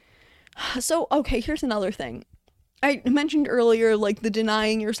 So, okay, here's another thing. I mentioned earlier, like, the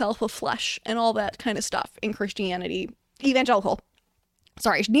denying yourself of flesh and all that kind of stuff in Christianity. Evangelical.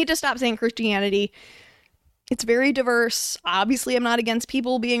 Sorry, I need to stop saying Christianity. It's very diverse. Obviously, I'm not against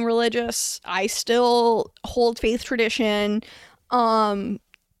people being religious. I still hold faith tradition, in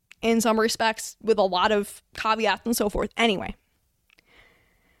some respects, with a lot of caveats and so forth. Anyway.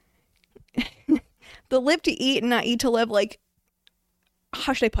 The live to eat and not eat to live, like,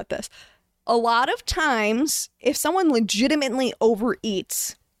 how should I put this? A lot of times, if someone legitimately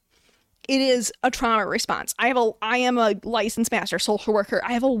overeats, it is a trauma response. I am a licensed master social worker.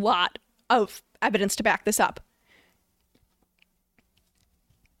 I have a lot of evidence to back this up.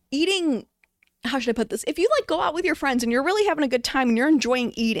 Eating, how should I put this? If you like go out with your friends and you're really having a good time and you're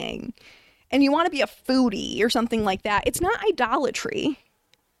enjoying eating and you want to be a foodie or something like that, it's not idolatry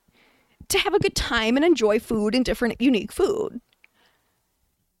to have a good time and enjoy food and different unique food.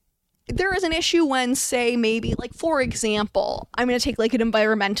 There is an issue when, say, maybe, like, for example, I'm going to take like an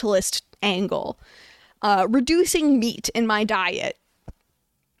environmentalist angle. Reducing meat in my diet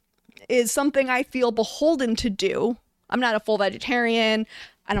is something I feel beholden to do. I'm not a full vegetarian.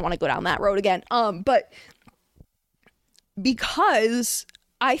 I don't want to go down that road again. But because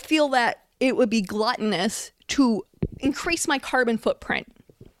I feel that it would be gluttonous to increase my carbon footprint.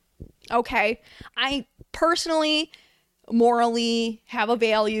 Okay, I personally, morally have a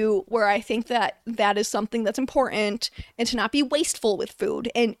value where I think that that is something that's important, and to not be wasteful with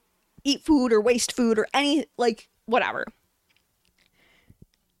food and eat food or waste food or any, like, whatever.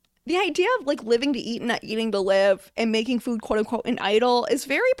 The idea of, like, living to eat and not eating to live and making food, quote unquote, an idol is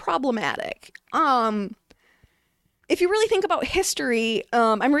very problematic. If you really think about history,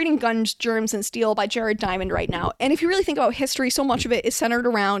 I'm reading Guns, Germs, and Steel by Jared Diamond right now. And if you really think about history, so much of it is centered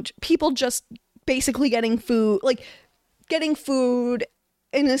around people just basically getting food,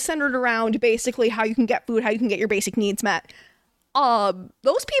 and is centered around basically how you can get food, how you can get your basic needs met.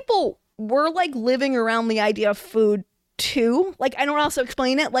 Those people were, like, living around the idea of food too. Like, I don't know how to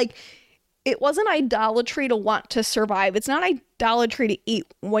explain it. Like, it wasn't idolatry to want to survive. It's not idolatry to eat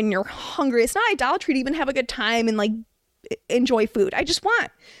when you're hungry. It's not idolatry to even have a good time and, like, enjoy food. I just want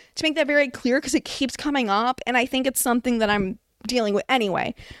to make that very clear because it keeps coming up, and I think it's something that I'm dealing with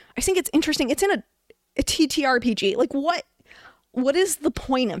anyway. I think it's interesting. It's in a TTRPG. Like, what is the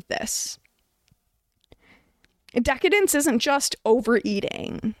point of this? Decadence isn't just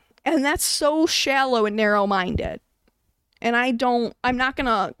overeating, and that's so shallow and narrow-minded. And I'm not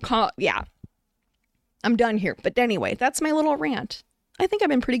gonna call, yeah, I'm done here. But anyway, that's my little rant. I think I've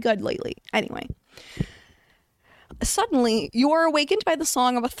been pretty good lately. Anyway. Suddenly, you are awakened by the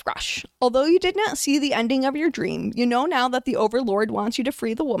song of a thrush. Although you did not see the ending of your dream, you know now that the Overlord wants you to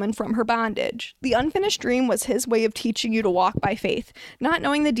free the woman from her bondage. The unfinished dream was his way of teaching you to walk by faith, not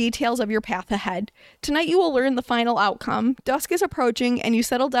knowing the details of your path ahead. Tonight you will learn the final outcome. Dusk is approaching, and you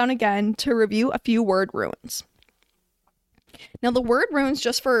settle down again to review a few word runes. Now, the word runes,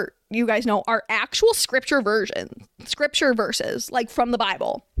 just for you guys know, are actual scripture verses, like from the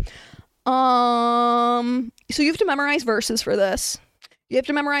Bible. So you have to memorize verses for this. You have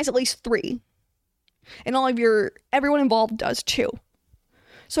to memorize at least 3. And everyone involved does too.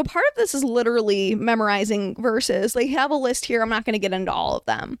 So part of this is literally memorizing verses. They have a list here. I'm not going to get into all of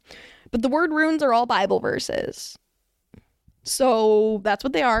them. But the word runes are all Bible verses. So that's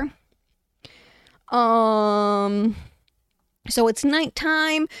what they are. So it's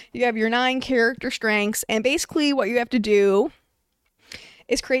nighttime. You have your 9 character strengths. And basically what you have to do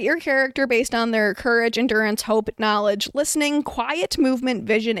is create your character based on their courage, endurance, hope, knowledge, listening, quiet, movement,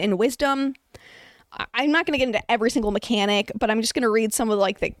 vision, and wisdom. I'm not going to get into every single mechanic, but I'm just going to read some of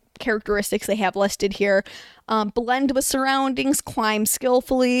the characteristics they have listed here. Blend with surroundings, climb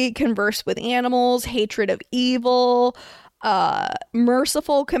skillfully, converse with animals, hatred of evil,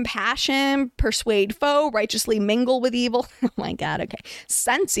 merciful, compassion, persuade foe, righteously mingle with evil. Oh my god, okay.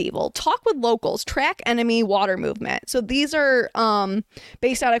 Sense evil, talk with locals, track enemy, water movement. So these are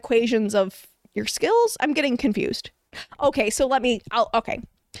based on equations of your skills. I'm getting confused. Okay, so okay.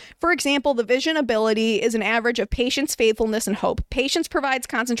 For example, the vision ability is an average of patience, faithfulness, and hope. Patience provides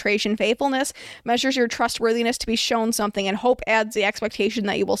concentration. Faithfulness measures your trustworthiness to be shown something, and hope adds the expectation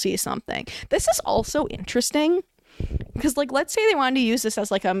that you will see something. This is also interesting because, let's say they wanted to use this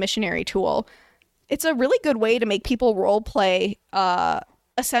as a missionary tool. It's a really good way to make people role play,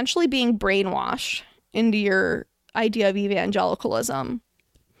 essentially being brainwashed into your idea of evangelicalism.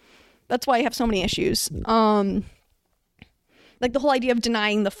 That's why I have so many issues. The whole idea of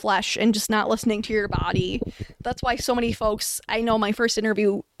denying the flesh and just not listening to your body. That's why so many folks, I know my first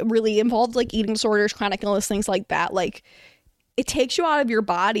interview really involved eating disorders, chronic illness, things like that. It takes you out of your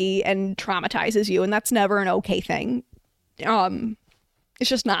body and traumatizes you, and that's never an okay thing. It's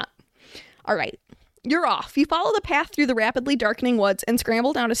just not. All right. You're off. You follow the path through the rapidly darkening woods and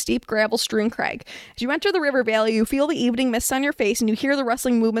scramble down a steep gravel-strewn crag. As you enter the river valley, you feel the evening mists on your face and you hear the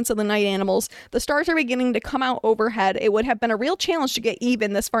rustling movements of the night animals. The stars are beginning to come out overhead. It would have been a real challenge to get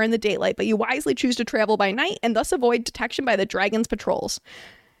even this far in the daylight, but you wisely choose to travel by night and thus avoid detection by the dragon's patrols.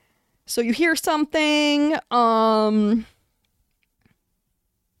 So you hear something, so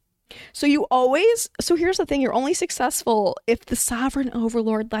here's the thing, you're only successful if the sovereign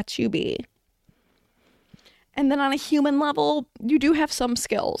overlord lets you be. And then on a human level, you do have some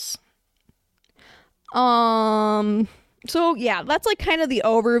skills. So yeah, that's like kind of the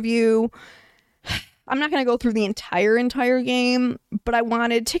overview. I'm not going to go through the entire game, but I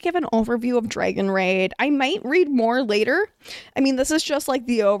wanted to give an overview of Dragon Raid. I might read more later. I mean, this is just like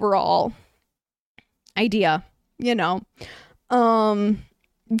the overall idea, you know.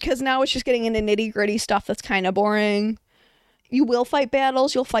 Because now it's just getting into nitty-gritty stuff that's kind of boring. You will fight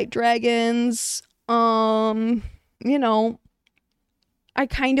battles, you'll fight dragons. You know, I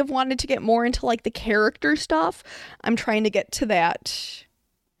kind of wanted to get more into like the character stuff. I'm trying to get to that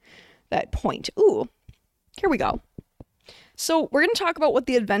point. Ooh, here we go. So we're going to talk about what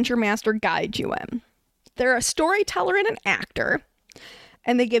the Adventure Master guides you in. They're a storyteller and an actor,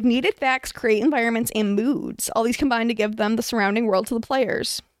 and they give needed facts, create environments, and moods. All these combine to give them the surrounding world to the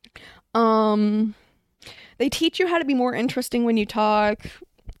players. They teach you how to be more interesting when you talk.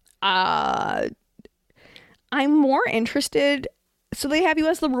 I'm more interested. So they have you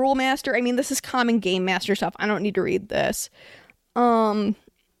as the rule master. I mean, this is common game master stuff. I don't need to read this.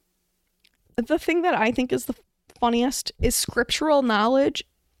 The thing that I think is the funniest is scriptural knowledge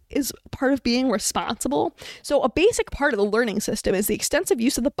is part of being responsible. So a basic part of the learning system is the extensive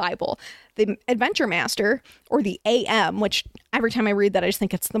use of the Bible. The Adventure Master, or the AM, which every time I read that I just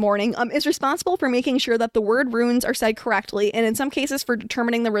think it's the morning, is responsible for making sure that the word runes are said correctly, and in some cases for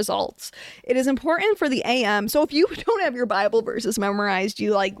determining the results. It is important for the AM. So if you don't have your Bible verses memorized,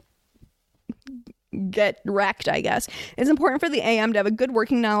 you like get wrecked, I guess. It's important for the AM to have a good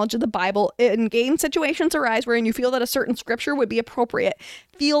working knowledge of the Bible. In game situations arise wherein you feel that a certain scripture would be appropriate.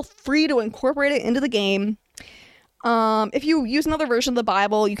 Feel free to incorporate it into the game. If you use another version of the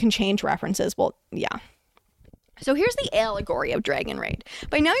Bible, you can change references. Well, yeah. So here's the allegory of Dragon Raid.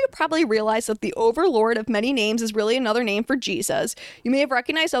 By now you probably realize that the overlord of many names is really another name for Jesus. You may have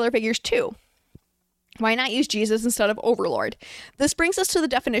recognized other figures too. Why not use Jesus instead of Overlord? This brings us to the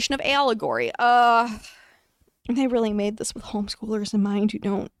definition of allegory. They really made this with homeschoolers in mind who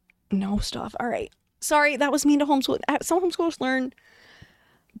don't know stuff. All right. Sorry, that was mean to homeschool. Some homeschoolers learn,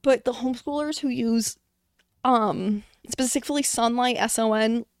 but the homeschoolers who use specifically Sunlight,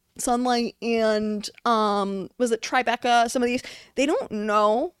 S-O-N, Sunlight, and was it Tribeca, some of these, they don't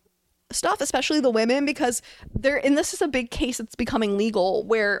know stuff, especially the women, because this is a big case that's becoming legal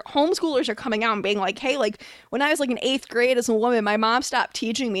where homeschoolers are coming out and being like, hey, like when I was like in 8th grade as a woman, my mom stopped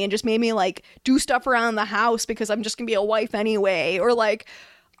teaching me and just made me like do stuff around the house because I'm just gonna be a wife anyway. Or like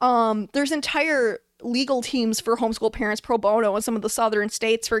there's entire legal teams for homeschool parents pro bono in some of the southern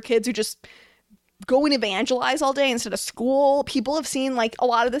states for kids who just go and evangelize all day instead of school. People have seen, like, a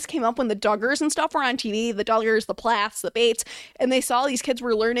lot of this came up when the Duggars and stuff were on TV, the Duggars, the Plaths, the Bates, and they saw these kids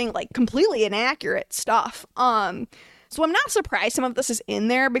were learning like completely inaccurate stuff. So I'm not surprised some of this is in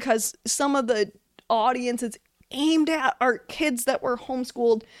there because some of the audience it's aimed at are kids that were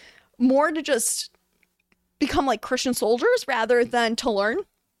homeschooled more to just become like Christian soldiers rather than to learn.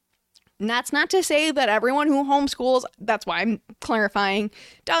 And that's not to say that everyone who homeschools, that's why I'm clarifying,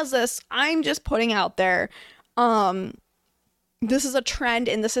 does this. I'm just putting out there. This is a trend,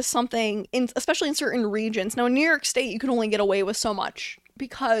 and this is something, especially in certain regions. Now, in New York State, you can only get away with so much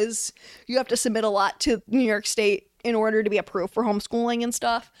because you have to submit a lot to New York State in order to be approved for homeschooling and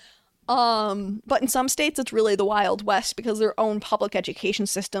stuff. But in some states, it's really the Wild West because their own public education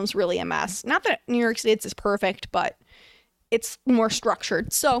system's really a mess. Not that New York State's is perfect, but it's more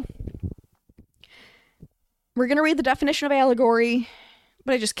structured. So we're going to read the definition of allegory,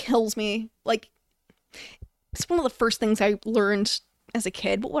 but it just kills me. Like, it's one of the first things I learned as a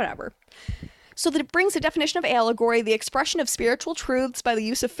kid, but whatever. So that it brings the definition of allegory, the expression of spiritual truths by the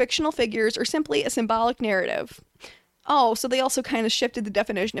use of fictional figures, or simply a symbolic narrative. Oh, so they also kind of shifted the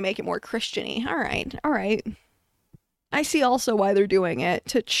definition to make it more Christian-y. All right. I see also why they're doing it,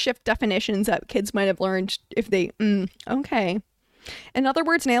 to shift definitions that kids might have learned if they... okay. In other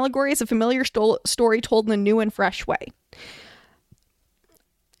words, an allegory is a familiar story told in a new and fresh way.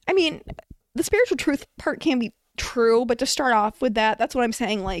 I mean, the spiritual truth part can be true, but to start off with that's what I'm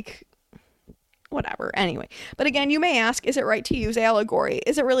saying, like, whatever. Anyway, but again, you may ask, is it right to use allegory?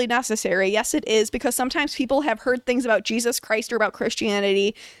 Is it really necessary? Yes, it is, because sometimes people have heard things about Jesus Christ or about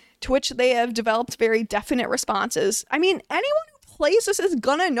Christianity to which they have developed very definite responses. I mean, anyone who plays this is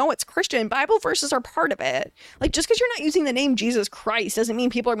gonna know it's Christian. Bible verses are part of it. Like, just because you're not using the name Jesus Christ doesn't mean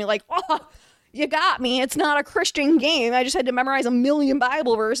people are gonna be like, oh, you got me. It's not a Christian game. I just had to memorize 1 million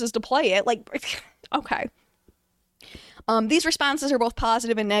Bible verses to play it. Like, okay. These responses are both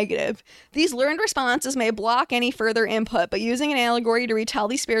positive and negative. These learned responses may block any further input, but using an allegory to retell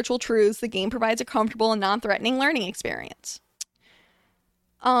these spiritual truths, the game provides a comfortable and non-threatening learning experience.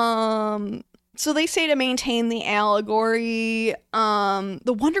 So they say to maintain the allegory,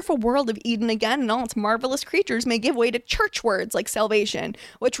 the wonderful world of Eden again and all its marvelous creatures may give way to church words like salvation,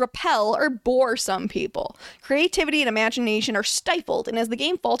 which repel or bore some people. Creativity and imagination are stifled, and as the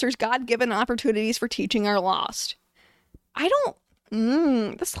game falters, God-given opportunities for teaching are lost. I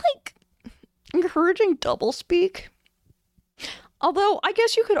don't, that's like encouraging doublespeak. Although, I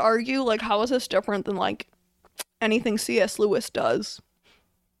guess you could argue, like, how is this different than, like, anything C.S. Lewis does?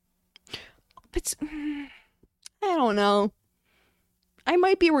 But I don't know. I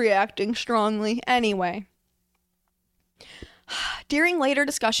might be reacting strongly. Anyway. During later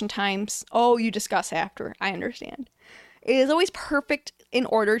discussion times, you discuss after, I understand. It is always perfect in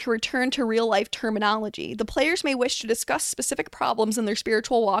order to return to real-life terminology. The players may wish to discuss specific problems in their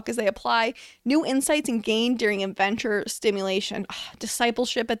spiritual walk as they apply new insights and gained during adventure stimulation.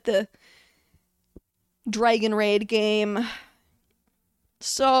 Discipleship at the Dragon Raid game.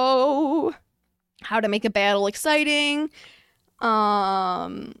 So, how to make a battle exciting. How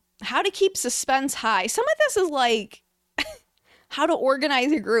to keep suspense high. Some of this is like how to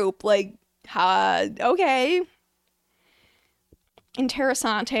organize a group. Like, okay.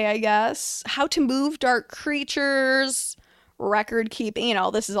 Interessante, I guess. How to move dark creatures. Record keeping.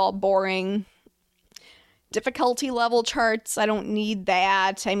 This is all boring. Difficulty level charts. I don't need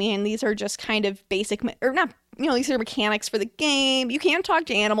that. I mean, these are just kind of basic, or not, these are mechanics for the game. You can talk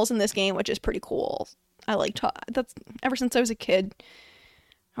to animals in this game, which is pretty cool. I like that's ever since I was a kid.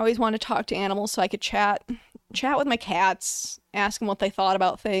 I always wanted to talk to animals so I could chat with my cats, ask them what they thought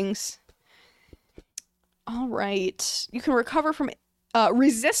about things. All right. You can recover from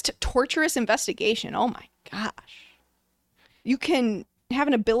resist torturous investigation. Oh my gosh. You can have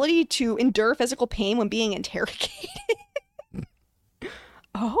an ability to endure physical pain when being interrogated.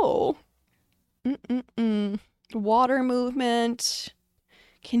 Oh. Water movement.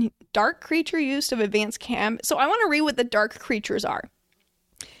 Dark creature use of advanced cam. So I want to read what the dark creatures are.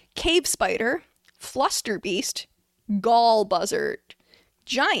 Cave spider, fluster beast, gall buzzard,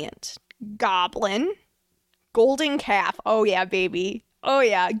 giant, goblin, golden calf. Oh yeah, baby. Oh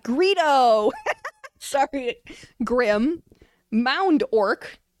yeah, Greedo. Sorry. Grim, mound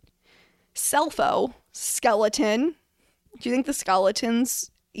orc, Selfo, skeleton. Do you think the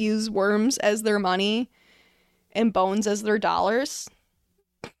skeletons use worms as their money and bones as their dollars?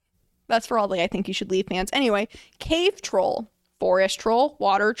 That's for all the I think you should leave fans. Anyway, cave troll, forest troll,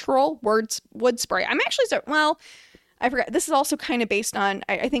 water troll, wood spray. I'm actually I forgot. This is also kind of based on,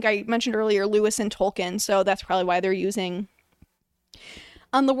 I think I mentioned earlier, Lewis and Tolkien, so that's probably why they're using.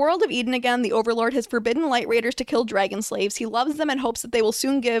 On the world of Eden again, the Overlord has forbidden Light Raiders to kill dragon slaves. He loves them and hopes that they will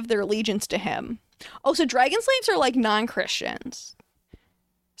soon give their allegiance to him. Oh, so dragon slaves are like non-Christians.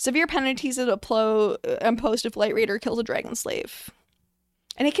 Severe penalties are imposed if Light Raider kills a dragon slave.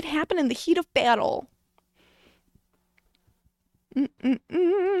 And it can happen in the heat of battle.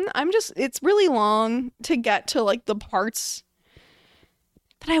 It's really long to get to like the parts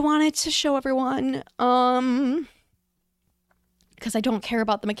that I wanted to show everyone. Because I don't care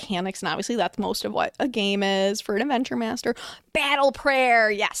about the mechanics, and obviously that's most of what a game is for an adventure master. Battle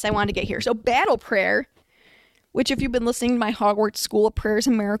prayer. Yes, I wanted to get here. So battle prayer, which if you've been listening to my Hogwarts School of Prayers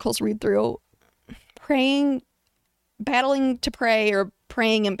and Miracles read through, battling to pray or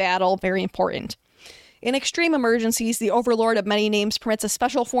praying in battle, very important. In extreme emergencies, the Overlord of many names permits a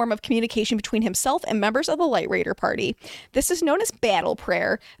special form of communication between himself and members of the Light Raider party. This is known as battle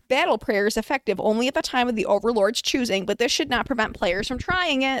prayer. Battle prayer is effective only at the time of the Overlord's choosing, but this should not prevent players from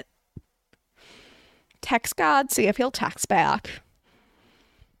trying it. Text God, see if he'll text back.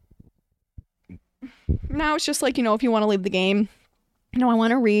 Now it's just like, if you want to leave the game, I want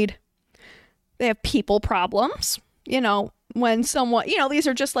to read. They have people problems, when someone, these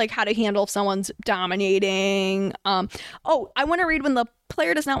are just like how to handle if someone's dominating. I want to read when the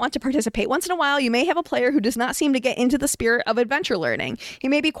player does not want to participate. Once in a while, you may have a player who does not seem to get into the spirit of adventure learning. He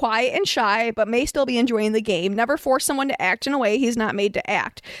may be quiet and shy, but may still be enjoying the game. Never force someone to act in a way he's not made to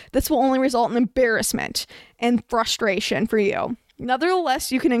act. This will only result in embarrassment and frustration for you.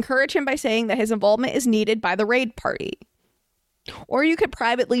 Nevertheless, you can encourage him by saying that his involvement is needed by the raid party. Or you could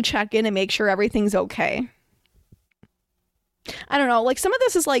privately check in and make sure everything's okay. I don't know, like some of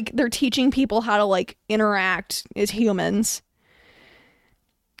this is like they're teaching people how to like interact as humans.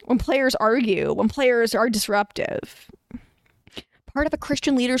 When players argue, when players are disruptive. Part of a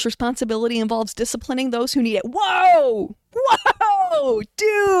Christian leader's responsibility involves disciplining those who need it. Whoa!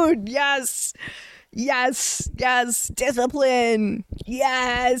 Dude, yes! Yes, discipline.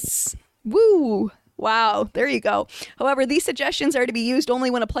 Yes. Woo. Wow, there you go. However, these suggestions are to be used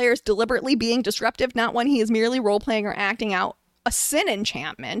only when a player is deliberately being disruptive, not when he is merely role-playing or acting out a sin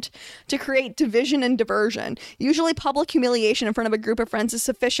enchantment to create division and diversion. Usually public humiliation in front of a group of friends is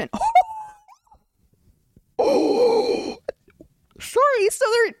sufficient. Sorry, so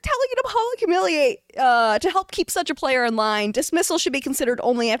they're telling you to public humiliate to help keep such a player in line. Dismissal should be considered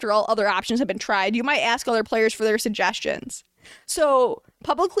only after all other options have been tried. You might ask other players for their suggestions. So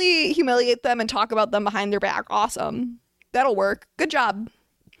publicly humiliate them and talk about them behind their back. Awesome. That'll work. Good job.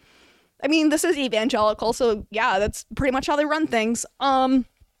 I mean, this is evangelical, so yeah, that's pretty much how they run things.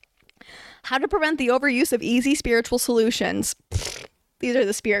 How to prevent the overuse of easy spiritual solutions. These are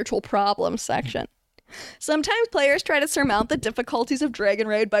the spiritual problems section. Sometimes players try to surmount the difficulties of Dragon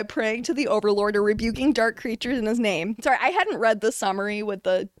Raid by praying to the Overlord or rebuking dark creatures in his name. Sorry, I hadn't read the summary with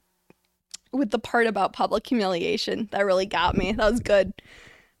the part about public humiliation. That really got me. That was good.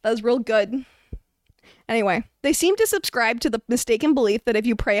 That was real good. Anyway, they seem to subscribe to the mistaken belief that if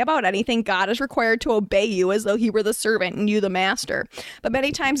you pray about anything, God is required to obey you as though he were the servant and you the master. But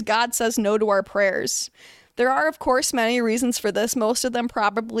many times God says no to our prayers. There are, of course, many reasons for this, most of them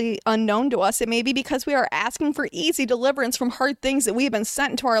probably unknown to us. It may be because we are asking for easy deliverance from hard things that we have been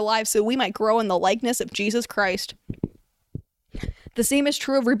sent into our lives so we might grow in the likeness of Jesus Christ. The same is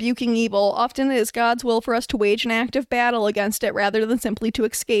true of rebuking evil. Often it is God's will for us to wage an active battle against it rather than simply to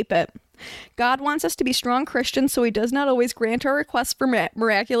escape it. God wants us to be strong Christians, so he does not always grant our requests for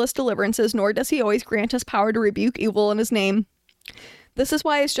miraculous deliverances, nor does he always grant us power to rebuke evil in his name. This is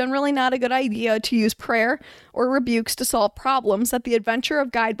why it's generally not a good idea to use prayer or rebukes to solve problems that the Adventure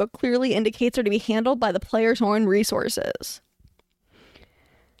of Guidebook clearly indicates are to be handled by the player's own resources.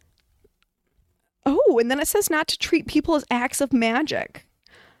 Oh, and then it says not to treat people as acts of magic.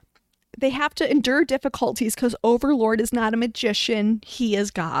 They have to endure difficulties because Overlord is not a magician. He is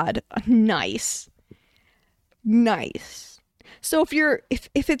God. Nice. So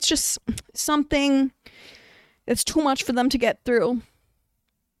if it's just something that's too much for them to get through,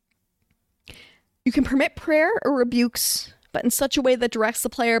 you can permit prayer or rebukes, but in such a way that directs the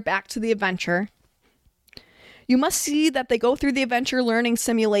player back to the adventure. You must see that they go through the adventure learning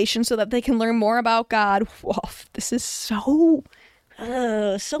simulation so that they can learn more about God. Whoa, this is so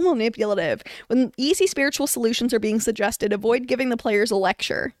manipulative. When easy spiritual solutions are being suggested, avoid giving the players a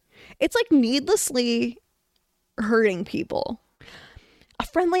lecture. It's like needlessly hurting people. A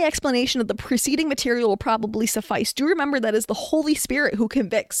friendly explanation of the preceding material will probably suffice. Do remember that it is the Holy Spirit who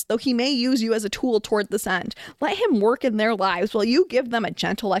convicts, though he may use you as a tool toward this end. Let him work in their lives while you give them a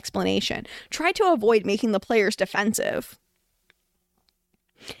gentle explanation. Try to avoid making the players defensive.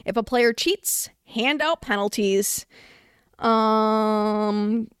 If a player cheats, hand out penalties.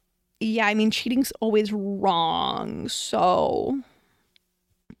 Cheating's always wrong, so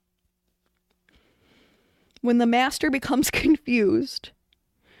when the master becomes confused,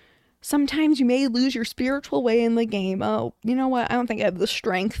 sometimes you may lose your spiritual way in the game. Oh, you know what? I don't think I have the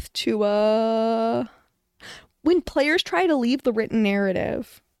strength to, when players try to leave the written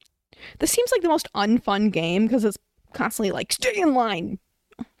narrative. This seems like the most unfun game because it's constantly like, stay in line.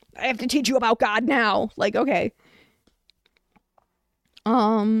 I have to teach you about God now. Like, okay.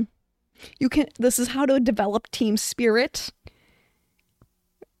 This is how to develop team spirit.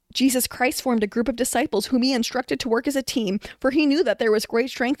 Jesus Christ formed a group of disciples whom he instructed to work as a team, for he knew that there was great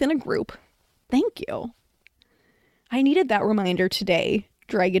strength in a group. Thank you. I needed that reminder today,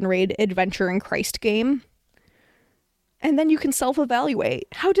 Dragon Raid Adventure in Christ game. And then you can self-evaluate.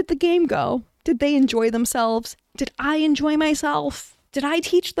 How did the game go? Did they enjoy themselves? Did I enjoy myself? Did I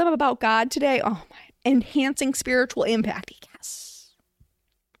teach them about God today? Oh my, enhancing spiritual impact. Yes.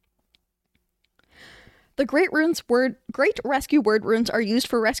 The Great Rescue Word Runes are used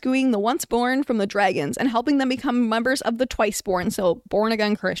for rescuing the once born from the dragons and helping them become members of the twice born, so born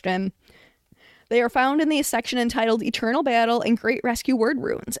again Christian. They are found in the section entitled Eternal Battle and Great Rescue Word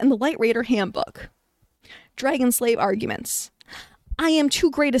Runes and the Light Raider Handbook. Dragon Slave Arguments. I am too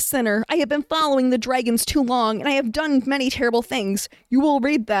great a sinner. I have been following the dragons too long, and I have done many terrible things. You will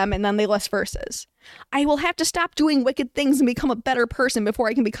read them, and then they list verses. I will have to stop doing wicked things and become a better person before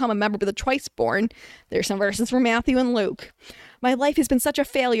I can become a member of the Twiceborn. There's some verses from Matthew and Luke. My life has been such a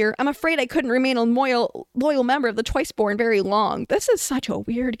failure. I'm afraid I couldn't remain a loyal member of the Twiceborn very long. This is such a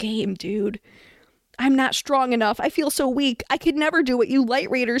weird game, dude. I'm not strong enough. I feel so weak. I could never do what you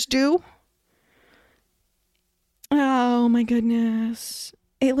Light Raiders do. Oh my goodness.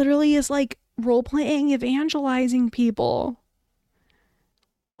 It literally is like role-playing, evangelizing people.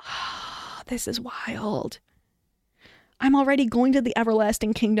 This is wild. I'm already going to the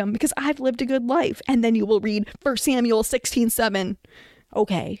everlasting kingdom because I've lived a good life. And then you will read 1 Samuel 16:7.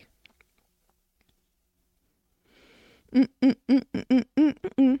 Okay.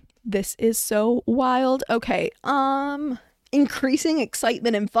 This is so wild. Okay. Increasing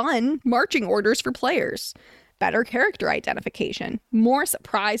excitement and fun. Marching orders for players. Better character identification. More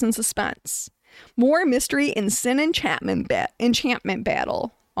surprise and suspense. More mystery and sin enchantment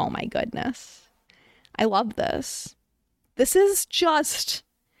battle. Oh my goodness. I love this. This is just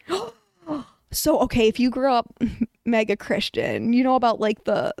so okay. If you grew up mega Christian, you know about like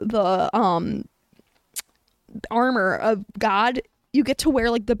the armor of God. You get to wear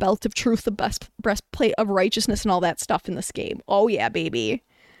like the belt of truth, the best breastplate of righteousness, and all that stuff in this game. Oh yeah, baby.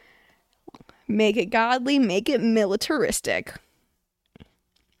 Make it godly, make it militaristic.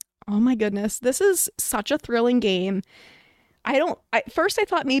 Oh my goodness, this is such a thrilling game. At first I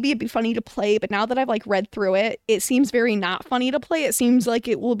thought maybe it'd be funny to play, but now that I've like read through it, it seems very not funny to play. It seems like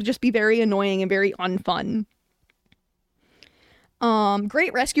it will just be very annoying and very unfun.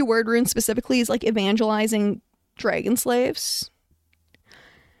 Great Rescue Word Rune specifically is like evangelizing dragon slaves.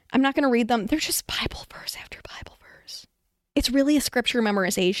 I'm not going to read them. They're just Bible verse after Bible verse. It's really a scripture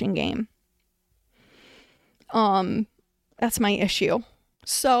memorization game. That's my issue.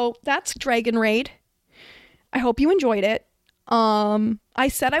 So that's Dragon Raid. I hope you enjoyed it. I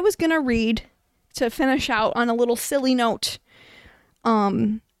said I was going to read, to finish out on a little silly note,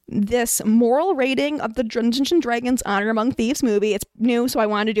 this moral rating of the Dungeons & Dragons Honor Among Thieves movie. It's new, so I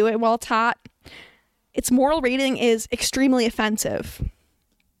wanted to do it while it's hot. Its moral rating is extremely offensive.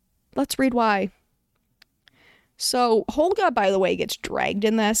 Let's read why. So, Holga, by the way, gets dragged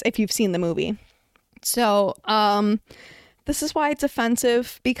in this, if you've seen the movie. So, this is why it's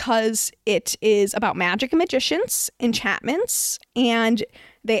offensive, because it is about magic and magicians, enchantments, and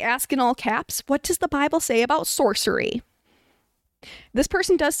they ask in all caps, what does the Bible say about sorcery? This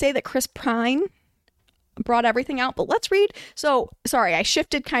person does say that Chris Pine brought everything out, but let's read. So, sorry, I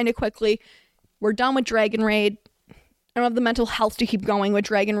shifted kind of quickly. We're done with Dragon Raid. I don't have the mental health to keep going with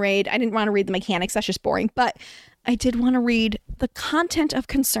Dragon Raid. I didn't want to read the mechanics. That's just boring. But I did want to read the content of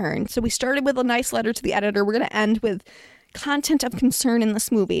concern. So we started with a nice letter to the editor. We're going to end with content of concern in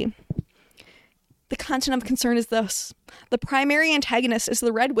this movie. The content of concern is this. The primary antagonist is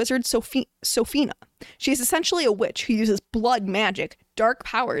the Red Wizard Sophina. She is essentially a witch who uses blood magic, dark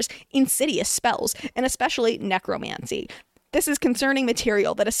powers, insidious spells, and especially necromancy. This is concerning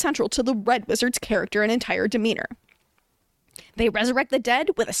material that is central to the Red Wizard's character and entire demeanor. They resurrect the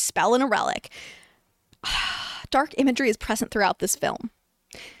dead with a spell and a relic. Dark imagery is present throughout this film.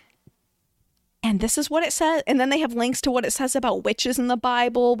 And this is what it says. And then they have links to what it says about witches in the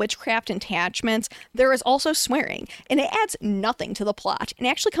Bible, witchcraft attachments. There is also swearing, and it adds nothing to the plot and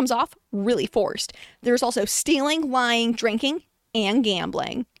actually comes off really forced. There's also stealing, lying, drinking, and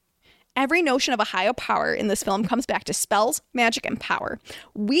gambling. Every notion of a higher power in this film comes back to spells, magic, and power.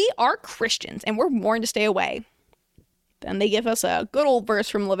 We are Christians, and we're warned to stay away. Then they give us a good old verse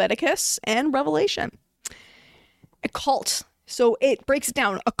from Leviticus and Revelation. Occult. So it breaks it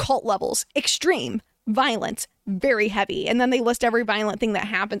down. Occult levels. Extreme. Violence. Very heavy. And then they list every violent thing that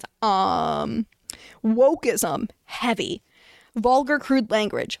happens. Wokeism. Heavy. Vulgar, crude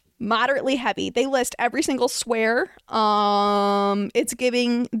language. Moderately heavy. They list every single swear. It's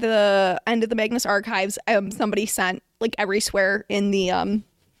giving the end of the Magnus Archives. Somebody sent like every swear in the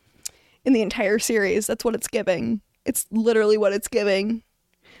entire series. That's what it's giving. It's literally what it's giving.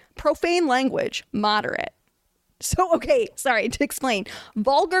 Profane language. Moderate. So, okay, sorry, to explain.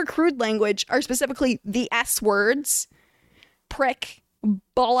 Vulgar, crude language are specifically the S words. Prick,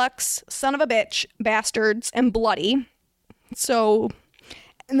 bollocks, son of a bitch, bastards, and bloody. So,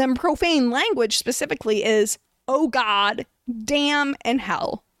 and then profane language specifically is, oh God, damn, and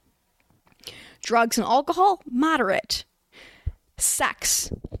hell. Drugs and alcohol, moderate.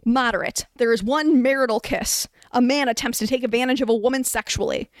 Sex, moderate. There is one marital kiss. A man attempts to take advantage of a woman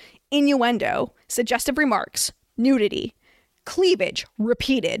sexually. Innuendo, suggestive remarks, nudity, cleavage,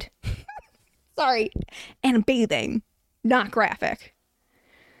 repeated. Sorry. And bathing, not graphic.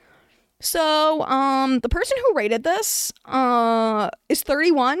 So, the person who rated this, is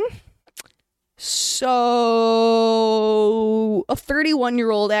 31. So, a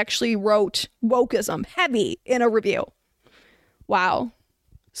 31-year-old actually wrote wokeism heavy in a review. Wow.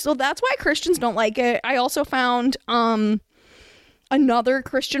 So that's why Christians don't like it. I also found, another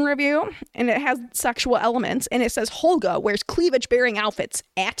Christian review, and it has sexual elements, and it says Holga wears cleavage-bearing outfits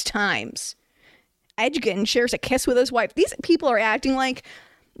at times. Edgin shares a kiss with his wife. These people are acting like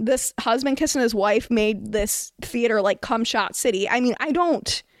this husband kissing his wife made this theater like Cum Shot City. I mean, I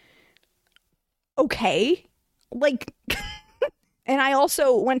don't... Okay. Like, and I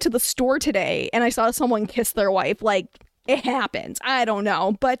also went to the store today and I saw someone kiss their wife. Like, it happens. I don't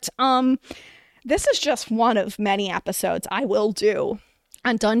know. But this is just one of many episodes I will do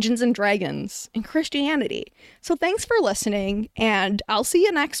on Dungeons and Dragons and Christianity. So thanks for listening, and I'll see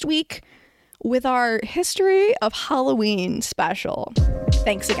you next week with our History of Halloween special.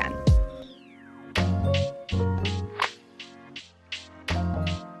 Thanks again.